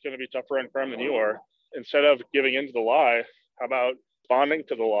always going to be tougher on crime than you are. Instead of giving into the lie, how about responding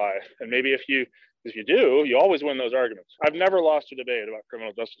to the lie? And maybe if you do, you always win those arguments. I've never lost a debate about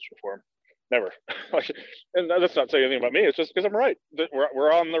criminal justice reform. Never. And that's not saying anything about me. It's just because I'm right.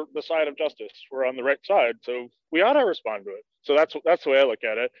 We're on the side of justice. We're on the right side. So we ought to respond to it. So that's the way I look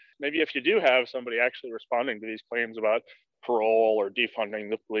at it. Maybe if you do have somebody actually responding to these claims about parole or defunding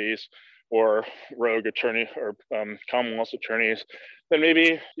the police or rogue attorney or Commonwealth attorneys, then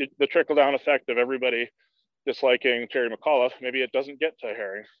maybe the trickle down effect of everybody disliking Terry McAuliffe, maybe it doesn't get to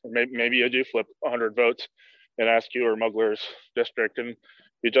Herring. Maybe you do flip 100 votes in Askew or Mugler's district, and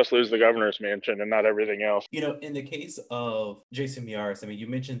you just lose the governor's mansion and not everything else. In the case of Jason Miyares, I mean, you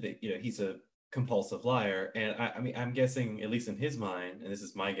mentioned that he's a compulsive liar, and I'm guessing, at least in his mind, and this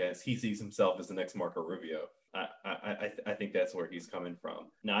is my guess, he sees himself as the next Marco Rubio. I think that's where he's coming from.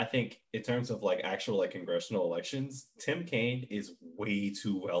 Now, I think in terms of actual congressional elections, Tim Kaine is way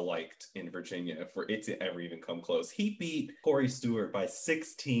too well liked in Virginia for it to ever even come close. He beat Corey Stewart by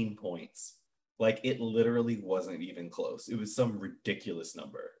 16 points. It literally wasn't even close. It was some ridiculous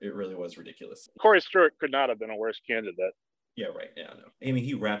number. It really was ridiculous. Corey Stewart could not have been a worse candidate. Yeah, right. Yeah, no. I mean,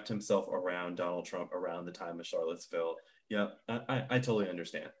 he wrapped himself around Donald Trump around the time of Charlottesville. Yeah, I totally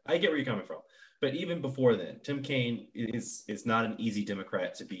understand. I get where you're coming from. But even before then, Tim Kaine is not an easy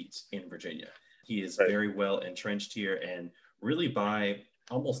Democrat to beat in Virginia. He is very well entrenched here, and really by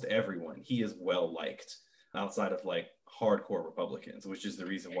almost everyone, he is well liked outside of hardcore Republicans, which is the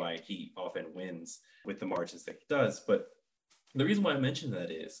reason why he often wins with the margins that he does. But the reason why I mention that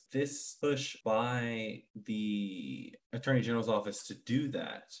is this push by the Attorney General's office to do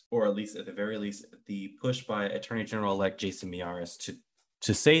that, or at least at the very least, the push by Attorney General-elect Jason Miyares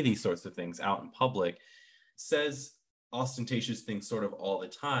to say these sorts of things out in public, says ostentatious things sort of all the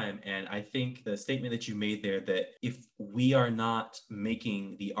time. And I think the statement that you made there, that if we are not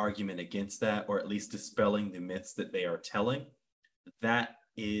making the argument against that, or at least dispelling the myths that they are telling, that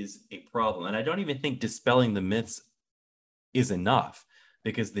is a problem. And I don't even think dispelling the myths is enough,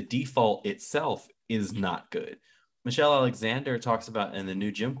 because the default itself is not good. Michelle Alexander talks about in the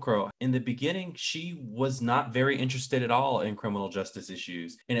new Jim Crow, in the beginning, she was not very interested at all in criminal justice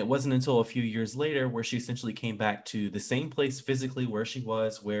issues. And it wasn't until a few years later where she essentially came back to the same place physically where she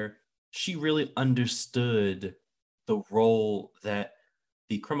was, where she really understood the role that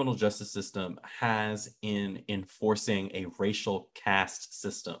the criminal justice system has in enforcing a racial caste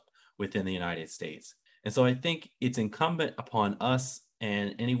system within the United States. And so I think it's incumbent upon us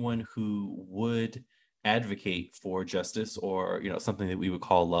and anyone who would advocate for justice, or something that we would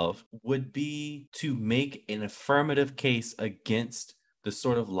call love, would be to make an affirmative case against the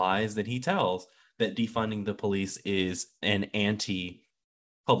sort of lies that he tells, that defunding the police is an anti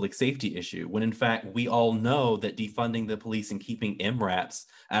public safety issue, when in fact we all know that defunding the police and keeping MRAPs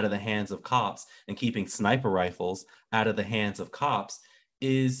out of the hands of cops and keeping sniper rifles out of the hands of cops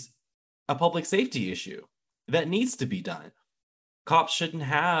is a public safety issue that needs to be done. Cops shouldn't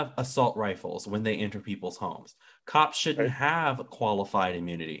have assault rifles when they enter people's homes. Cops shouldn't Right. have qualified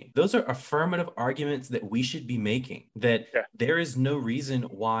immunity. Those are affirmative arguments that we should be making, that Yeah. there is no reason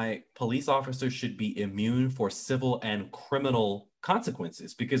why police officers should be immune for civil and criminal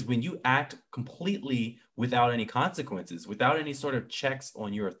consequences. Because when you act completely without any consequences, without any sort of checks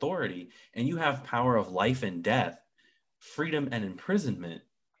on your authority, and you have power of life and death, freedom and imprisonment,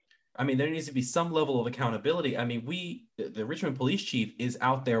 I mean, there needs to be some level of accountability. I mean, the Richmond police chief is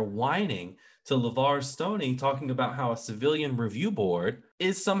out there whining to LeVar Stoney, talking about how a civilian review board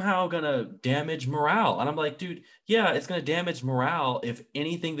is somehow going to damage morale. And I'm like, dude, yeah, it's going to damage morale if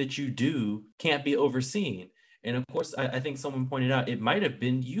anything that you do can't be overseen. And of course, I think someone pointed out, it might have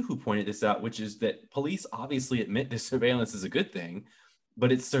been you who pointed this out, which is that police obviously admit that surveillance is a good thing,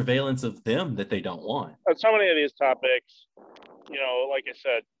 but it's surveillance of them that they don't want. On so many of these topics, like I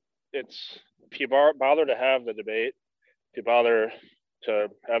said, it's, if you bother to have the debate, if you bother to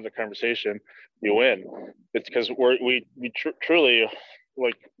have the conversation, you win. It's because we truly,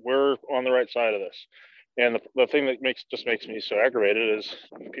 like, we're on the right side of this. And the thing that makes me so aggravated is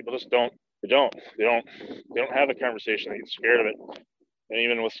people just don't have the conversation. They get scared of it. And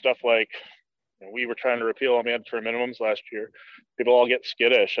even with stuff like, we were trying to repeal mandatory minimums last year. People all get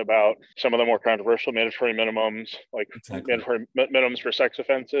skittish about some of the more controversial mandatory minimums, like Exactly. mandatory minimums for sex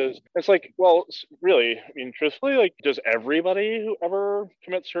offenses. It's like, well, really, I mean, truthfully, like, does everybody who ever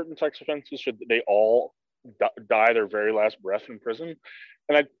commits certain sex offenses, should they all die their very last breath in prison?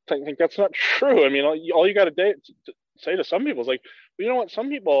 And I think that's not true. I mean, all you got to say to some people is like, well, you know what? Some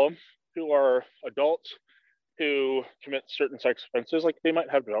people who are adults who commit certain sex offenses, like, they might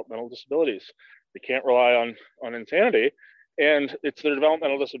have developmental disabilities. They can't rely on insanity, and it's their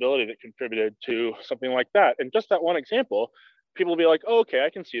developmental disability that contributed to something like that. And just that one example, people will be like, oh, okay, I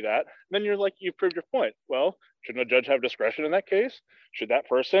can see that. And then you're like, you've proved your point. Well, shouldn't a judge have discretion in that case? Should that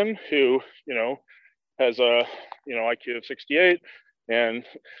person who has a IQ of 68 and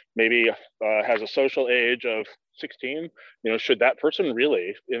maybe has a social age of 16, should that person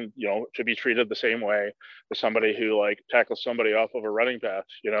really, should be treated the same way as somebody who, like, tackles somebody off of a running path?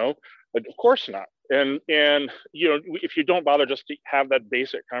 Of course not. And if you don't bother just to have that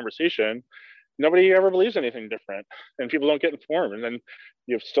basic conversation, nobody ever believes anything different, and people don't get informed. And then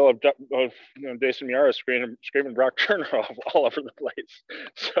you still have Jason Miyares screaming Brock Turner all over the place.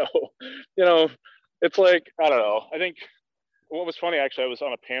 So it's like, I don't know. I think what was funny, actually, I was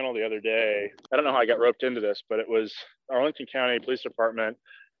on a panel the other day. I don't know how I got roped into this, but it was Arlington County Police Department,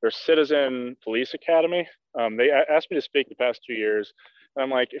 their Citizen Police Academy. They asked me to speak the past 2 years. And I'm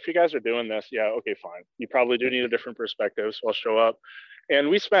like, if you guys are doing this, yeah, okay, fine. You probably do need a different perspective, so I'll show up.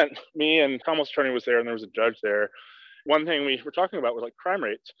 And me and Thomas Attorney was there, and there was a judge there. One thing we were talking about was, like, crime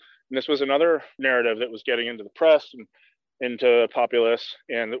rates. And this was another narrative that was getting into the press and into populace,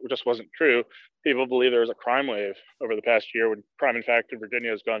 and it just wasn't true. People believe there was a crime wave over the past year when crime, in fact, in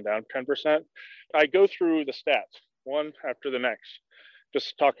Virginia has gone down 10%. I go through the stats one after the next,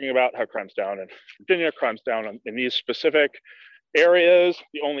 just talking about how crime's down in Virginia, crime's down in these specific areas.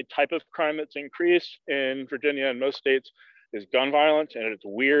 The only type of crime that's increased in Virginia and most states is gun violence. And it's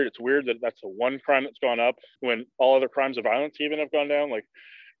weird. It's weird that that's the one crime that's gone up when all other crimes of violence even have gone down, like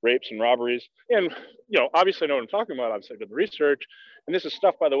rapes and robberies. And, obviously I know what I'm talking about. Obviously I did the research. And this is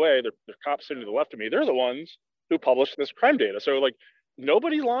stuff, by the way, the cops sitting to the left of me, they're the ones who published this crime data. So, like,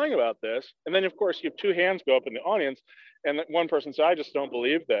 nobody's lying about this. And then, of course, you have two hands go up in the audience, and one person said, I just don't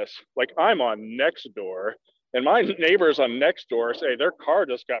believe this. Like, I'm on Nextdoor, and my neighbors on Nextdoor say their car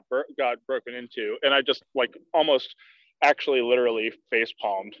just got broken into. And I just, like, almost actually literally face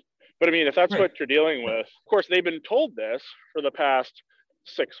palmed. But I mean, if that's what you're dealing with, of course, they've been told this for the past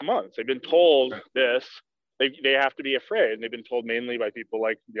 6 months. They've been told this. They have to be afraid. And they've been told mainly by people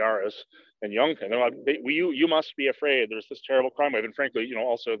like Miyares and Youngkin. They're like, you must be afraid. There's this terrible crime wave. And frankly,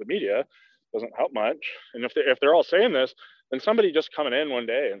 also the media doesn't help much. And if they're all saying this, then somebody just coming in one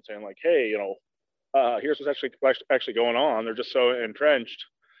day and saying, like, hey, here's what's actually going on. They're just so entrenched.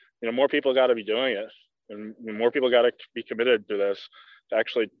 More people got to be doing it. and more people got to be committed to this, to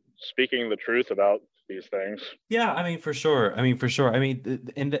actually speaking the truth about these things. Yeah, I mean, for sure. I mean, for sure. I mean,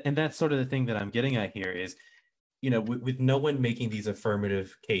 and that's sort of the thing that I'm getting at here is, with no one making these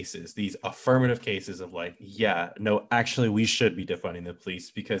affirmative cases of like, yeah, no, actually, we should be defunding the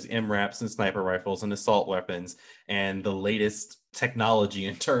police because MRAPs and sniper rifles and assault weapons and the latest technology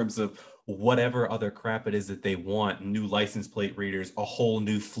in terms of whatever other crap it is that they want, new license plate readers, a whole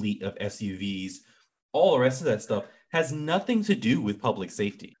new fleet of SUVs, all the rest of that stuff has nothing to do with public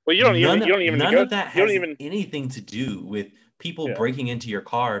safety. Well, None of that has anything to do with people Yeah. breaking into your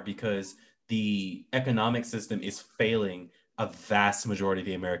car because the economic system is failing a vast majority of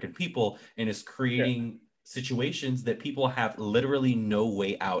the American people and is creating situations that people have literally no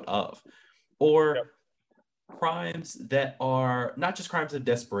way out of. Or crimes that are not just crimes of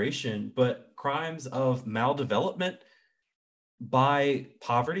desperation, but crimes of maldevelopment by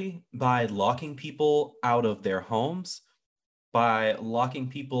poverty, by locking people out of their homes, by locking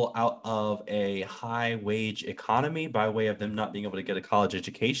people out of a high wage economy by way of them not being able to get a college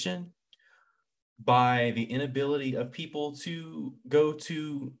education, by the inability of people to go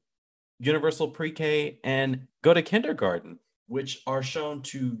to universal pre-K and go to kindergarten, which are shown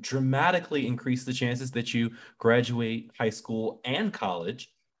to dramatically increase the chances that you graduate high school and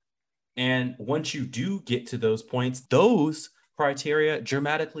college. And once you do get to those points, those criteria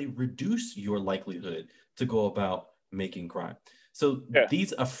dramatically reduce your likelihood to go about making crime. So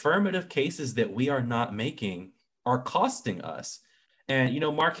these affirmative cases that we are not making are costing us. And,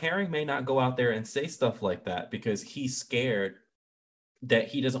 Mark Herring may not go out there and say stuff like that because he's scared that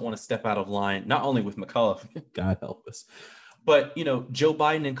he doesn't want to step out of line, not only with McCullough, God help us, but, Joe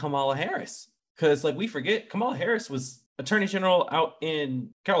Biden and Kamala Harris. Because, we forget Kamala Harris was attorney general out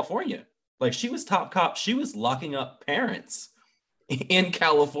in California. She was top cop. She was locking up parents in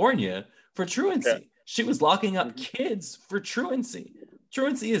California for truancy. Yeah. She was locking up kids for truancy.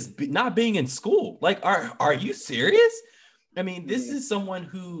 Truancy is not being in school. Are you serious? I mean, this is someone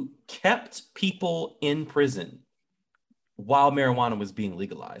who kept people in prison while marijuana was being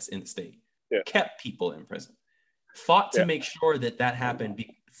legalized in the state. Kept people in prison. Fought to make sure that happened.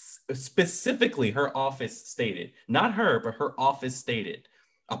 Specifically, her office stated, not her, but her office stated,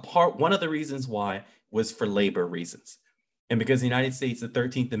 one of the reasons why was for labor reasons. And because the United States, the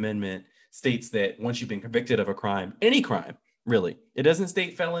 13th Amendment states that once you've been convicted of a crime, any crime, really, it doesn't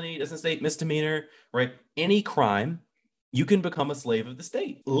state felony, it doesn't state misdemeanor, right? Any crime, you can become a slave of the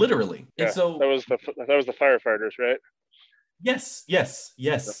state, literally. Yeah, and so that was the firefighters, right? Yes.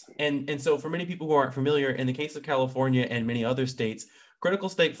 And so for many people who aren't familiar, in the case of California and many other states, critical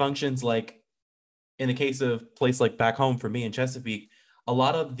state functions, like in the case of a place like back home for me in Chesapeake, a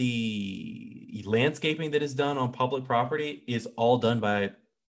lot of the landscaping that is done on public property is all done by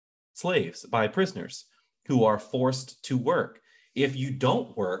slaves, by prisoners who are forced to work. If you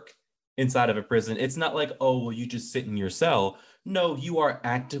don't work inside of a prison, it's not like, oh, well, you just sit in your cell. No, you are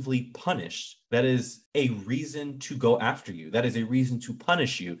actively punished. That is a reason to go after you. That is a reason to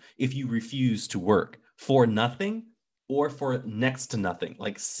punish you if you refuse to work for nothing or for next to nothing,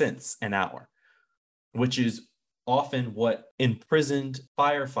 like cents an hour, which is often what imprisoned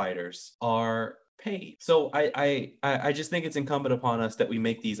firefighters are paid. So I just think it's incumbent upon us that we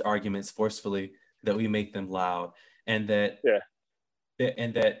make these arguments forcefully, that we make them loud, and that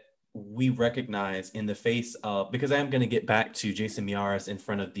we recognize in the face of, because I'm going to get back to Jason Miyares in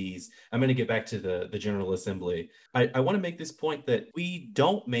front of these, I'm going to get back to the General Assembly. I want to make this point that we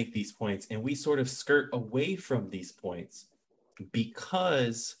don't make these points and we sort of skirt away from these points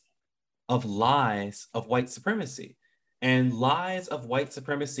because of lies of white supremacy. And lies of white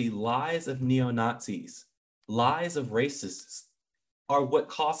supremacy, lies of neo-Nazis, lies of racists are what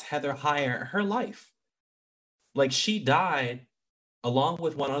cost Heather Heyer her life. She died along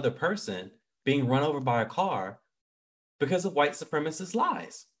with one other person being run over by a car because of white supremacist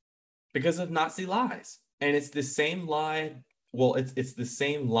lies, because of Nazi lies. And it's the same lie. Well, it's the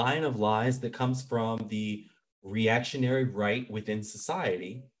same line of lies that comes from the reactionary right within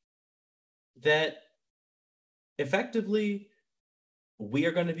society that effectively we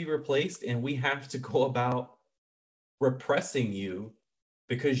are going to be replaced, and we have to go about repressing you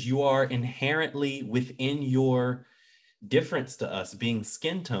because you are inherently within your difference to us being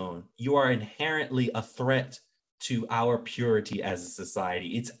skin tone. You are inherently a threat to our purity as a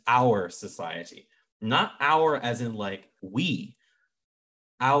society. It's our society, not our as in we,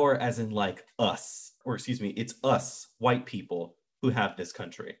 our as in us, or excuse me, it's us, white people, who have this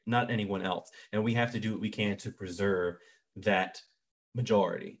country, not anyone else. And we have to do what we can to preserve that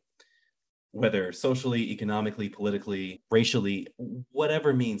majority, whether socially, economically, politically, racially,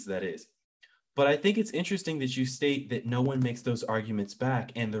 whatever means that is. But I think it's interesting that you state that no one makes those arguments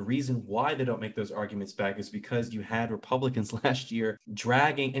back. And the reason why they don't make those arguments back is because you had Republicans last year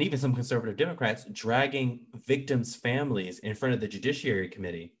dragging, and even some conservative Democrats dragging victims' families in front of the Judiciary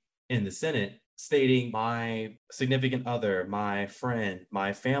Committee in the Senate, stating, my significant other, my friend,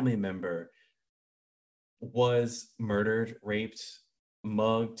 my family member was murdered, raped,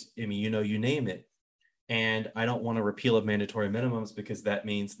 mugged. I mean, you name it. And I don't want to repeal of mandatory minimums because that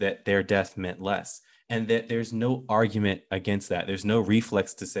means that their death meant less. And that there's no argument against that. There's no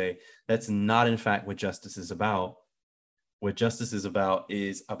reflex to say that's not, in fact, what justice is about. What justice is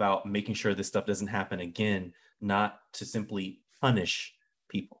about making sure this stuff doesn't happen again, not to simply punish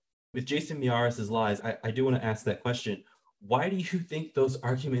people. With Jason Miyares' lies, I do want to ask that question. Why do you think those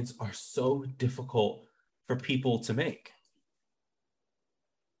arguments are so difficult for people to make?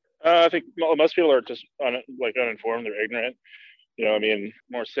 I think most people are just uninformed. They're ignorant. I mean,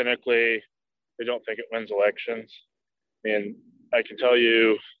 more cynically, they don't think it wins elections. I mean, I can tell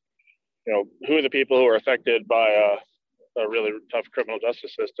you, who are the people who are affected by a really tough criminal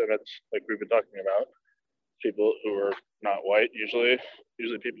justice system. It's like we've been talking about. People who are not white, usually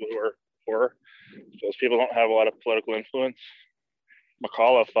people who are poor. Those people don't have a lot of political influence.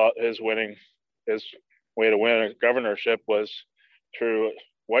 McAuliffe thought his way to win a governorship was through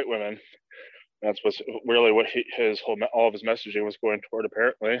white women. That's what's really what all of his messaging was going toward,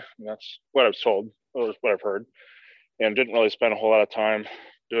 apparently. And that's what I was told, or what I've heard, and didn't really spend a whole lot of time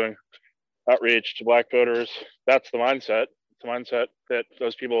doing outreach to Black voters. That's the mindset. It's the mindset that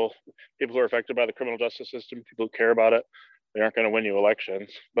those people who are affected by the criminal justice system, people who care about it, they aren't going to win you elections.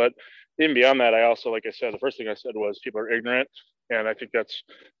 But even beyond that, I also, like I said, the first thing I said was people are ignorant. And I think that's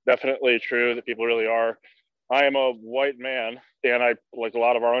definitely true, that people really are. I am a white man, and I, like a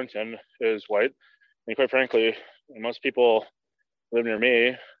lot of Arlington, is white. And quite frankly, most people live near me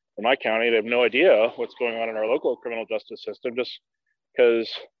in my county, they have no idea what's going on in our local criminal justice system just because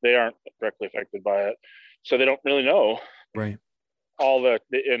they aren't directly affected by it. So they don't really know all the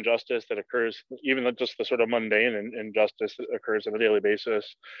injustice that occurs, even just the sort of mundane injustice that occurs on a daily basis.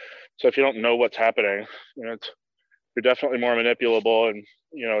 So if you don't know what's happening, you're definitely more manipulable, and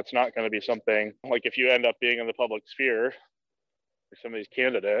it's not going to be something like if you end up being in the public sphere, like some of these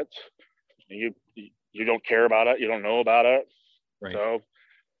candidates, you don't care about it, you don't know about it, right? So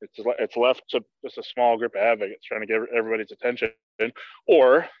it's left to just a small group of advocates trying to get everybody's attention,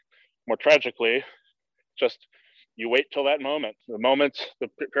 or more tragically, just you wait till that moment, the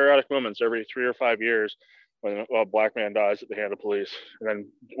periodic moments every 3 or 5 years when a Black man dies at the hand of police, and then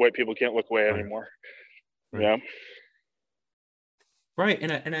white people can't look away anymore. Yeah. Right,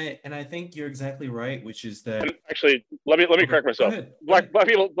 and I think you're exactly right, which is that. And actually, let me correct myself. Black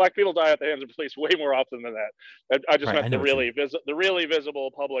people die at the hands of police way more often than that. I just meant the really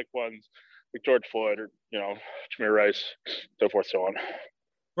visible public ones, like George Floyd or Tamir Rice, so forth, so on.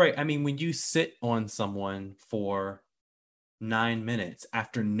 Right. I mean, when you sit on someone for 9 minutes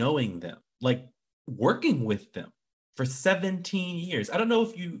after knowing them, like working with them for 17 years, I don't know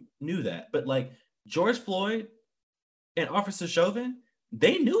if you knew that, but like George Floyd and Officer Chauvin,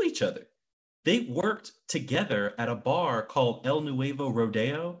 they knew each other. They worked together at a bar called El Nuevo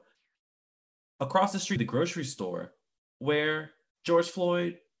Rodeo across the street, the grocery store where George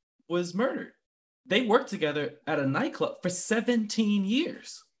Floyd was murdered. They worked together at a nightclub for 17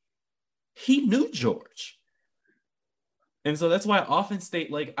 years. He knew George. And so that's why I often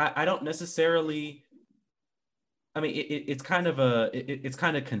state, like, I don't necessarily, I mean, it's kind of it's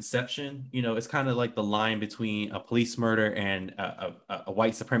kind of conception, it's kind of like the line between a police murder and a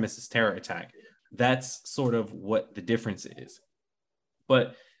white supremacist terror attack. That's sort of what the difference is.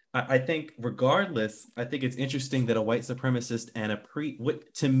 But I think regardless, I think it's interesting that a white supremacist and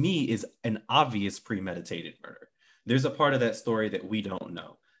what to me is an obvious premeditated murder. There's a part of that story that we don't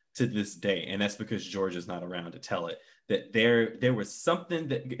know to this day, and that's because George is not around to tell it, that there was something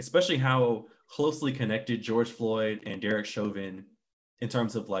that, especially how closely connected George Floyd and Derek Chauvin in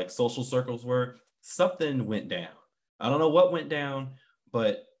terms of like social circles were, something went down. I don't know what went down,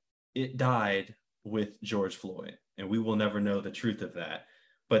 but it died with George Floyd, and we will never know the truth of that.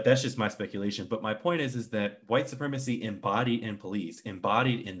 But that's just my speculation. But my point is that white supremacy embodied in police,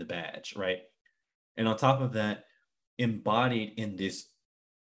 embodied in the badge, right? And on top of that, embodied in this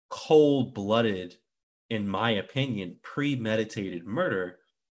cold-blooded, in my opinion, premeditated murder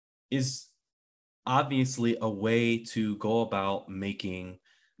is obviously a way to go about making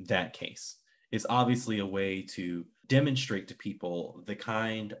that case. It's obviously a way to demonstrate to people the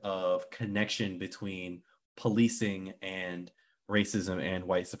kind of connection between policing and racism and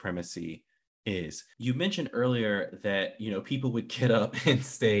white supremacy is. You mentioned earlier that, people would get up and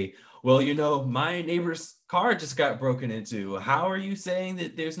say, well, my neighbor's car just got broken into. How are you saying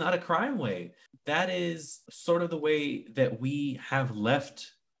that there's not a crime wave? That is sort of the way that we have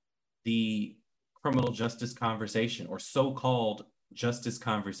left the criminal justice conversation, or so-called justice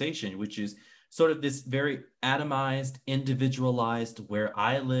conversation, which is sort of this very atomized, individualized, where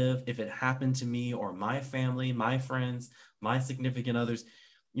I live, if it happened to me or my family, my friends, my significant others,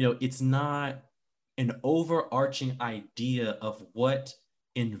 it's not an overarching idea of what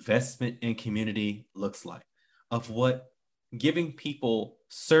investment in community looks like, of what giving people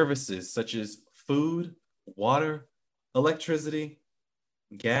services such as food, water, electricity,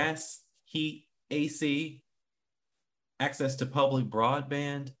 gas, heat, AC, access to public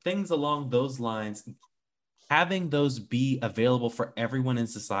broadband, things along those lines, having those be available for everyone in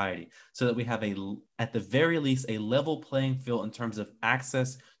society so that we have at the very least, a level playing field in terms of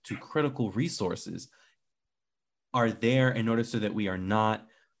access to critical resources are there in order so that we are not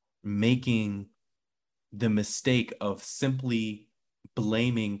making the mistake of simply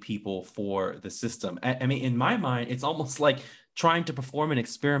blaming people for the system. I mean, in my mind, it's almost like trying to perform an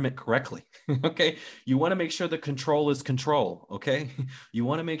experiment correctly. Okay. You want to make sure the control is control. Okay. You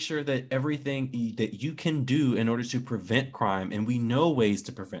want to make sure that everything that you can do in order to prevent crime, and we know ways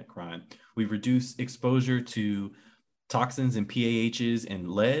to prevent crime. We reduce exposure to toxins and PAHs and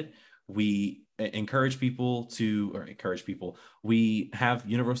lead. We encourage people, we have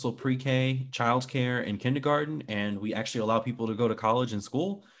universal pre-K, childcare, and kindergarten, and we actually allow people to go to college and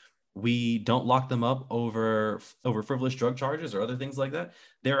school. We don't lock them up over frivolous drug charges or other things like that.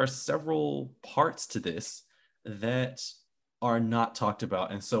 There are several parts to this that are not talked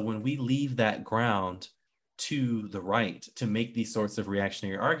about. And so when we leave that ground to the right to make these sorts of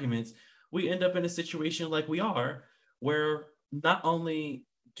reactionary arguments, we end up in a situation like we are, where not only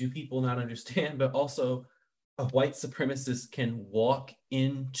do people not understand, but also a white supremacist can walk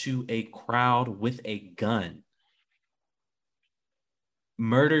into a crowd with a gun,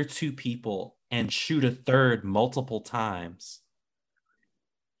 murder two people, and shoot a third multiple times,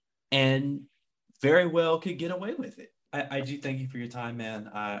 and very well could get away with it. I do thank you for your time, man.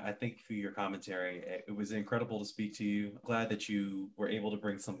 I thank you for your commentary. It was incredible to speak to you. Glad that you were able to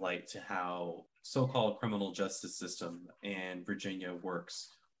bring some light to how so-called criminal justice system in Virginia works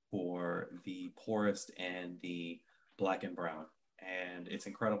for the poorest and the Black and brown. And it's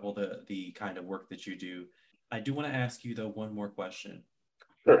incredible the kind of work that you do. I do want to ask you, though, one more question.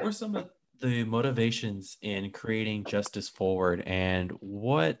 Sure. What were some of the motivations in creating Justice Forward, and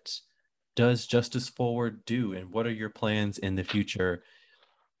what does Justice Forward do, and what are your plans in the future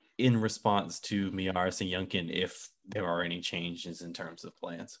in response to Miyares and Youngkin, if there are any changes in terms of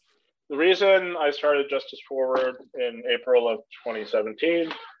plans? The reason I started Justice Forward in April of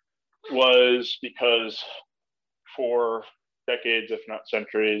 2017 was because for decades, if not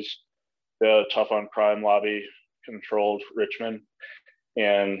centuries, the Tough on Crime lobby controlled Richmond,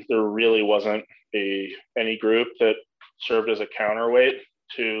 and there really wasn't any group that served as a counterweight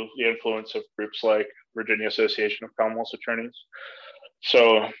to the influence of groups like Virginia Association of Commonwealth's Attorneys.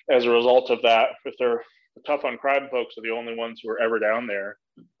 So as a result of that, the Tough on Crime folks are the only ones who are ever down there,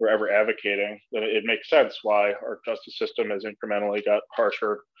 who are ever advocating, then it makes sense why our justice system has incrementally gotten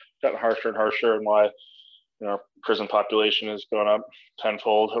harsher and harsher, and why our prison population has gone up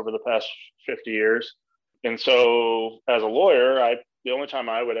tenfold over the past 50 years. And so as a lawyer, the only time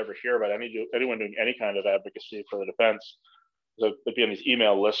I would ever hear about anyone doing any kind of advocacy for the defense would be on these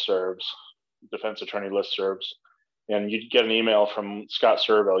email listservs, defense attorney listservs. And you'd get an email from Scott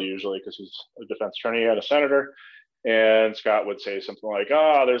Servell, usually, because he's a defense attorney and a senator. And Scott would say something like,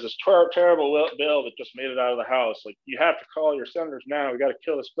 there's this terrible bill that just made it out of the House. Like, you have to call your senators now. We got to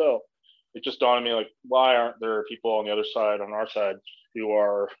kill this bill. It just dawned on me, like, why aren't there people on the other side, on our side, who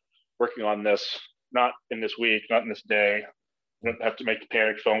are working on this, not in this week, not in this day, you don't have to make the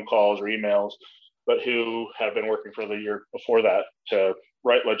panic phone calls or emails, but who have been working for the year before that to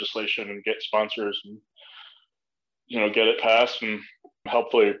write legislation and get sponsors and get it passed, and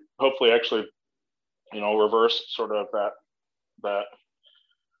hopefully actually reverse sort of that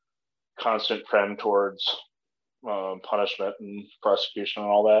constant trend towards punishment and prosecution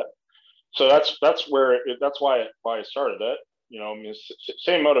and all that. So that's why I started it.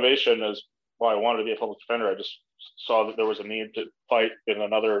 Same motivation as why I wanted to be a public defender. I just saw that there was a need to fight in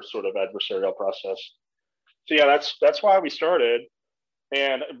another sort of adversarial process. So yeah, that's why we started.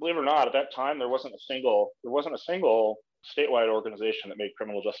 And believe it or not, at that time there wasn't a single statewide organization that made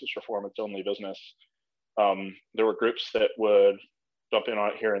criminal justice reform its only business. There were groups that would jump in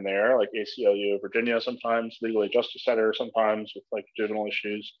on it here and there, like ACLU of Virginia sometimes, Legal Aid Justice Center sometimes with like juvenile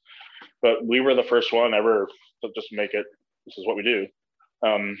issues. But we were the first one ever to just make it, this is what we do.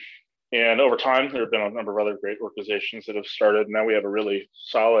 And over time, there have been a number of other great organizations that have started. Now we have a really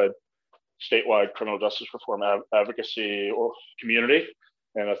solid statewide criminal justice reform advocacy or community,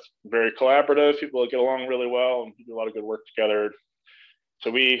 and it's very collaborative. People get along really well and do a lot of good work together. So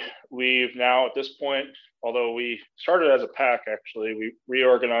we've now at this point, although we started as a PAC, actually, we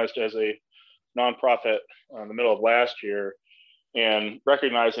reorganized as a nonprofit in the middle of last year, and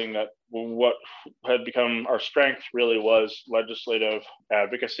recognizing that what had become our strength really was legislative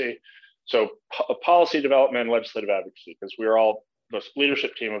advocacy. So policy development and legislative advocacy, because we're all, the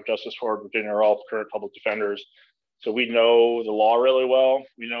leadership team of Justice Forward Virginia are all current public defenders. So we know the law really well.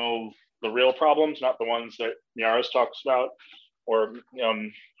 We know the real problems, not the ones that Miaris talks about or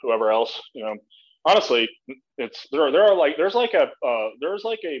whoever else. Honestly, it's there's like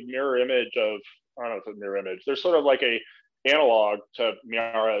a mirror image of, I don't know if it's a mirror image. There's sort of like a analog to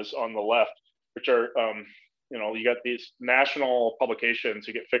Miaris on the left, which are you got these national publications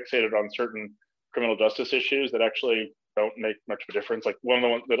who get fixated on certain criminal justice issues that actually don't make much of a difference. Like one of the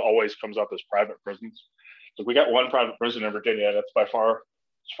ones that always comes up is private prisons. So we got one private prison in Virginia. That's it's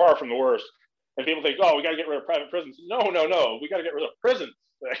far from the worst. And people think, oh, we got to get rid of private prisons. No. We got to get rid of prisons.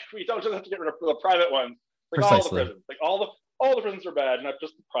 We don't just have to get rid of the private ones. Like Precisely. all the prisons. Like all the prisons are bad, not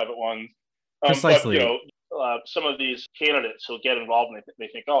just the private ones. Precisely. But some of these candidates who get involved and they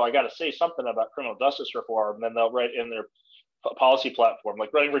think, oh, I got to say something about criminal justice reform, and then they'll write in their policy platform,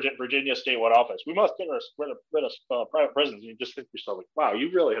 like running Virginia statewide office, we must get rid of private prisons. And you just think to yourself, like, wow, you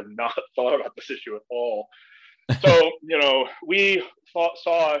really have not thought about this issue at all. So, we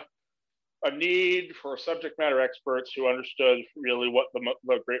saw a need for subject matter experts who understood really what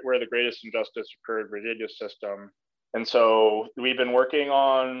where the greatest injustice occurred in Virginia's system. And so we've been working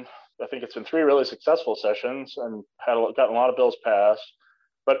on, I think it's been 3 really successful sessions and gotten a lot of bills passed.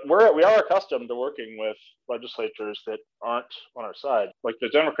 But we are accustomed to working with legislatures that aren't on our side. Like the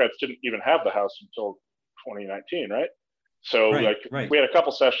Democrats didn't even have the House until 2019, right? So we had a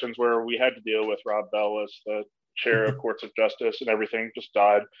couple sessions where we had to deal with Rob Bell as the chair of courts of justice, and everything just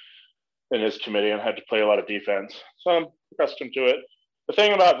died in his committee and had to play a lot of defense. So I'm accustomed to it. The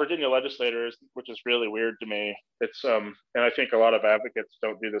thing about Virginia legislators, which is really weird to me, it's and I think a lot of advocates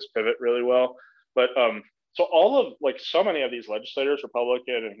don't do this pivot really well, but so so many of these legislators,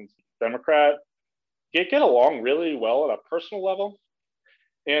 Republican and Democrat, get along really well at a personal level.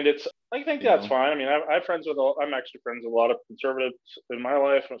 And I think that's fine. I mean, I'm actually friends with a lot of conservatives in my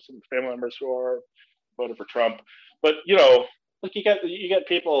life, and some family members who are voted for Trump. But like you get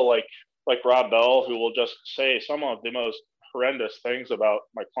people like Rob Bell who will just say some of the most horrendous things about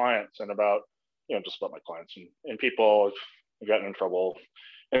my clients and about just about my clients, and people have gotten in trouble.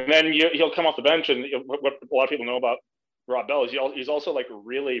 And then he'll come off the bench, and what a lot of people know about Rob Bell is he's also like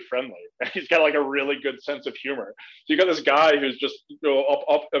really friendly. He's got like a really good sense of humor. So you got this guy who's just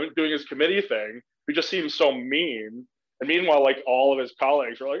up doing his committee thing, who just seems so mean. And meanwhile, like all of his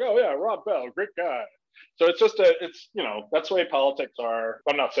colleagues are like, oh yeah, Rob Bell, great guy. So it's just that's the way politics are.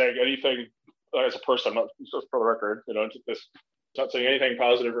 I'm not saying anything as a person, not just for the record, not saying anything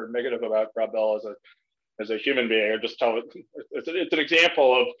positive or negative about Rob Bell as a human being. I just tell it it's an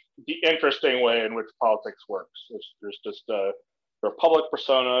example of the interesting way in which politics works. There's just there are public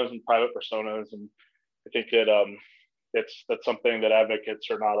personas and private personas, and I think that that's something that advocates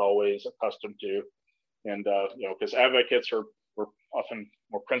are not always accustomed to, and because advocates we're often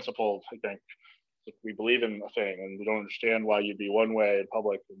more principled. I think we believe in a thing, and we don't understand why you'd be one way in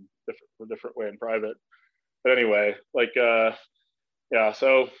public and a different way in private. But anyway,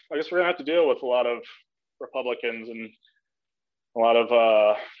 so I guess we're gonna have to deal with a lot of Republicans and a lot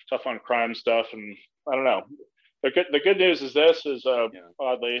of tough on crime stuff, and I don't know. The good news is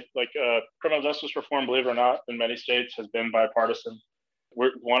oddly, criminal justice reform, believe it or not, in many states has been bipartisan.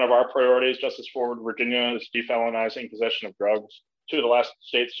 One of our priorities, Justice Forward Virginia, is defelonizing possession of drugs. 2 of the last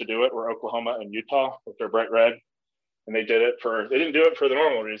states to do it were Oklahoma and Utah with their bright red, and they didn't do it for the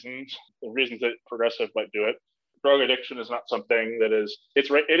normal reasons, the reasons that progressive might do it. Drug addiction is not something that it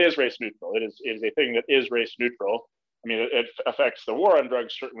is race neutral. It is a thing that is race neutral. I mean, it affects the war on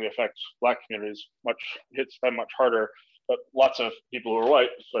drugs, certainly affects Black communities, hits them much harder. But lots of people who are white,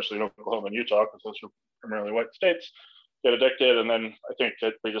 especially in Oklahoma and Utah, because those are primarily white states, get addicted. And then I think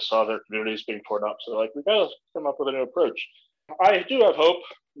that they just saw their communities being torn up. So we've got to come up with a new approach. I do have hope.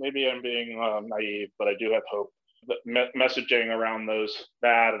 Maybe I'm being naive, but I do have hope that messaging around those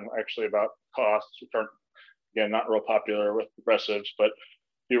bad and actually about costs, which aren't, again, not real popular with progressives, but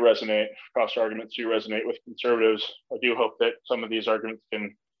do resonate. Cost arguments do resonate with conservatives. I do hope that some of these arguments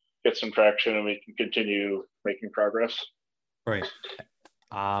can get some traction and we can continue making progress. Right.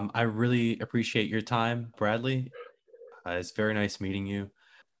 I really appreciate your time, Bradley. It's very nice meeting you.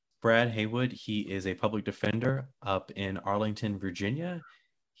 Brad Haywood. He is a public defender up in Arlington, Virginia.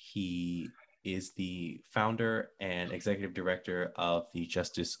 He is the founder and executive director of the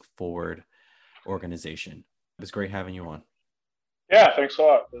Justice Forward organization. It was great having you on. Yeah, thanks a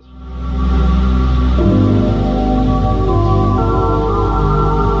lot.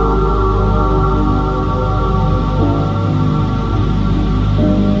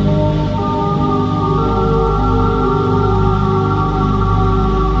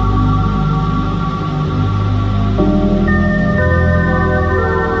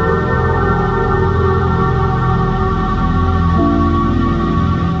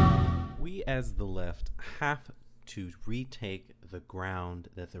 As the left have to retake the ground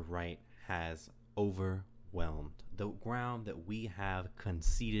that the right has overwhelmed, the ground that we have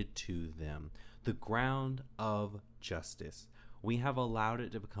conceded to them, the ground of justice. We have allowed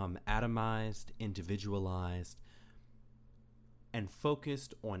it to become atomized, individualized, and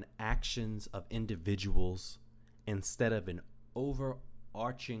focused on actions of individuals instead of an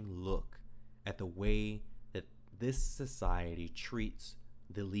overarching look at the way that this society treats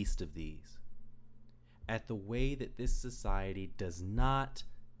the least of these, at the way that this society does not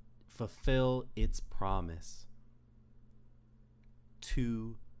fulfill its promise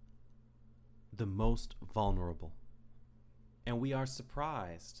to the most vulnerable. And we are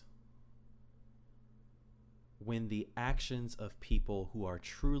surprised when the actions of people who are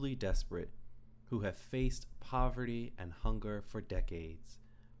truly desperate, who have faced poverty and hunger for decades,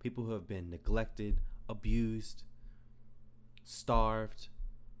 people who have been neglected, abused, starved,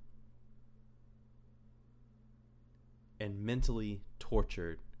 and mentally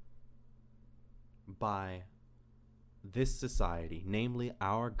tortured by this society, namely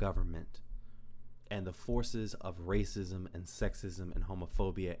our government, and the forces of racism and sexism and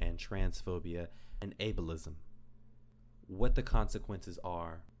homophobia and transphobia and ableism, what the consequences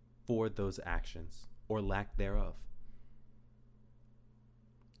are for those actions or lack thereof.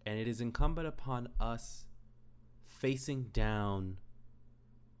 And it is incumbent upon us facing down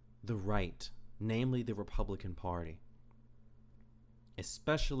the right, namely the Republican Party,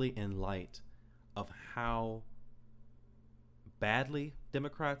 especially in light of how badly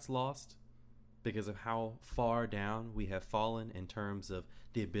Democrats lost, because of how far down we have fallen in terms of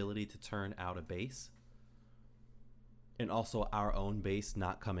the ability to turn out a base, and also our own base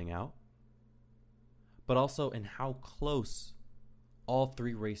not coming out, but also in how close all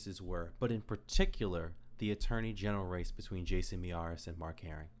three races were, but in particular the Attorney General race between Jason Miyares and Mark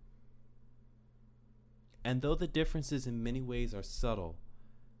Herring. And though the differences in many ways are subtle,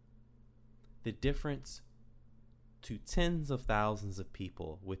 the difference to tens of thousands of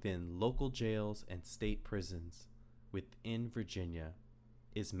people within local jails and state prisons within Virginia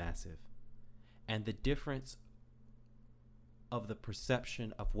is massive. And the difference of the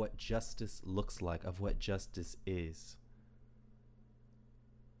perception of what justice looks like, of what justice is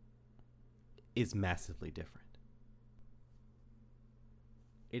massively different.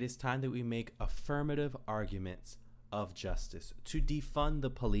 It is time that we make affirmative arguments of justice to defund the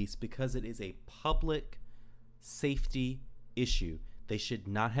police, because it is a public safety issue. They should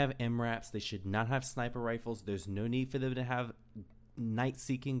not have MRAPs. They should not have sniper rifles. There's no need for them to have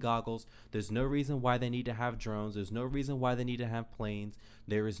night-seeking goggles. There's no reason why they need to have drones. There's no reason why they need to have planes.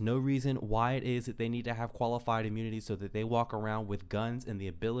 There is no reason why it is that they need to have qualified immunity so that they walk around with guns and the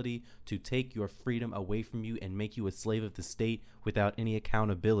ability to take your freedom away from you and make you a slave of the state without any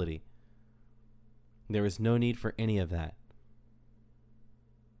accountability. There is no need for any of that.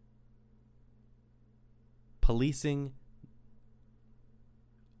 Policing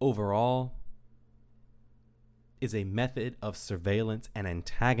overall is a method of surveillance and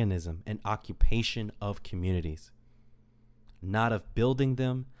antagonism and occupation of communities, not of building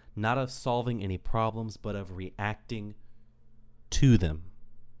them, not of solving any problems, but of reacting to them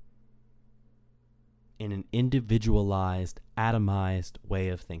in an individualized, atomized way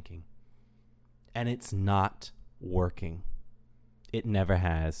of thinking. And it's not working. It never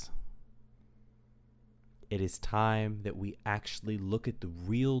has. It is time that we actually look at the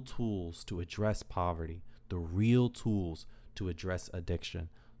real tools to address poverty, the real tools to address addiction,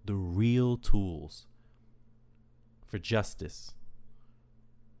 the real tools for justice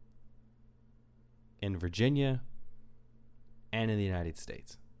in Virginia and in the United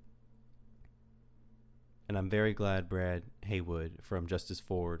States. And I'm very glad Brad Haywood from Justice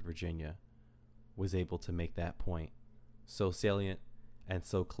Forward, Virginia, was able to make that point so salient and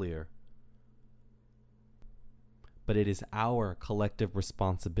so clear. But it is our collective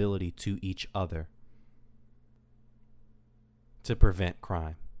responsibility to each other to prevent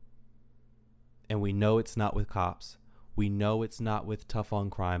crime. And we know it's not with cops. We know it's not with tough on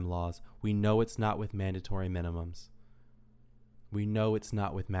crime laws. We know it's not with mandatory minimums. We know it's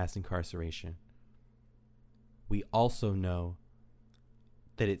not with mass incarceration. We also know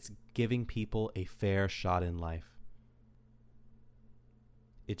that it's giving people a fair shot in life.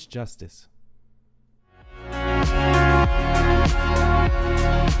 It's justice.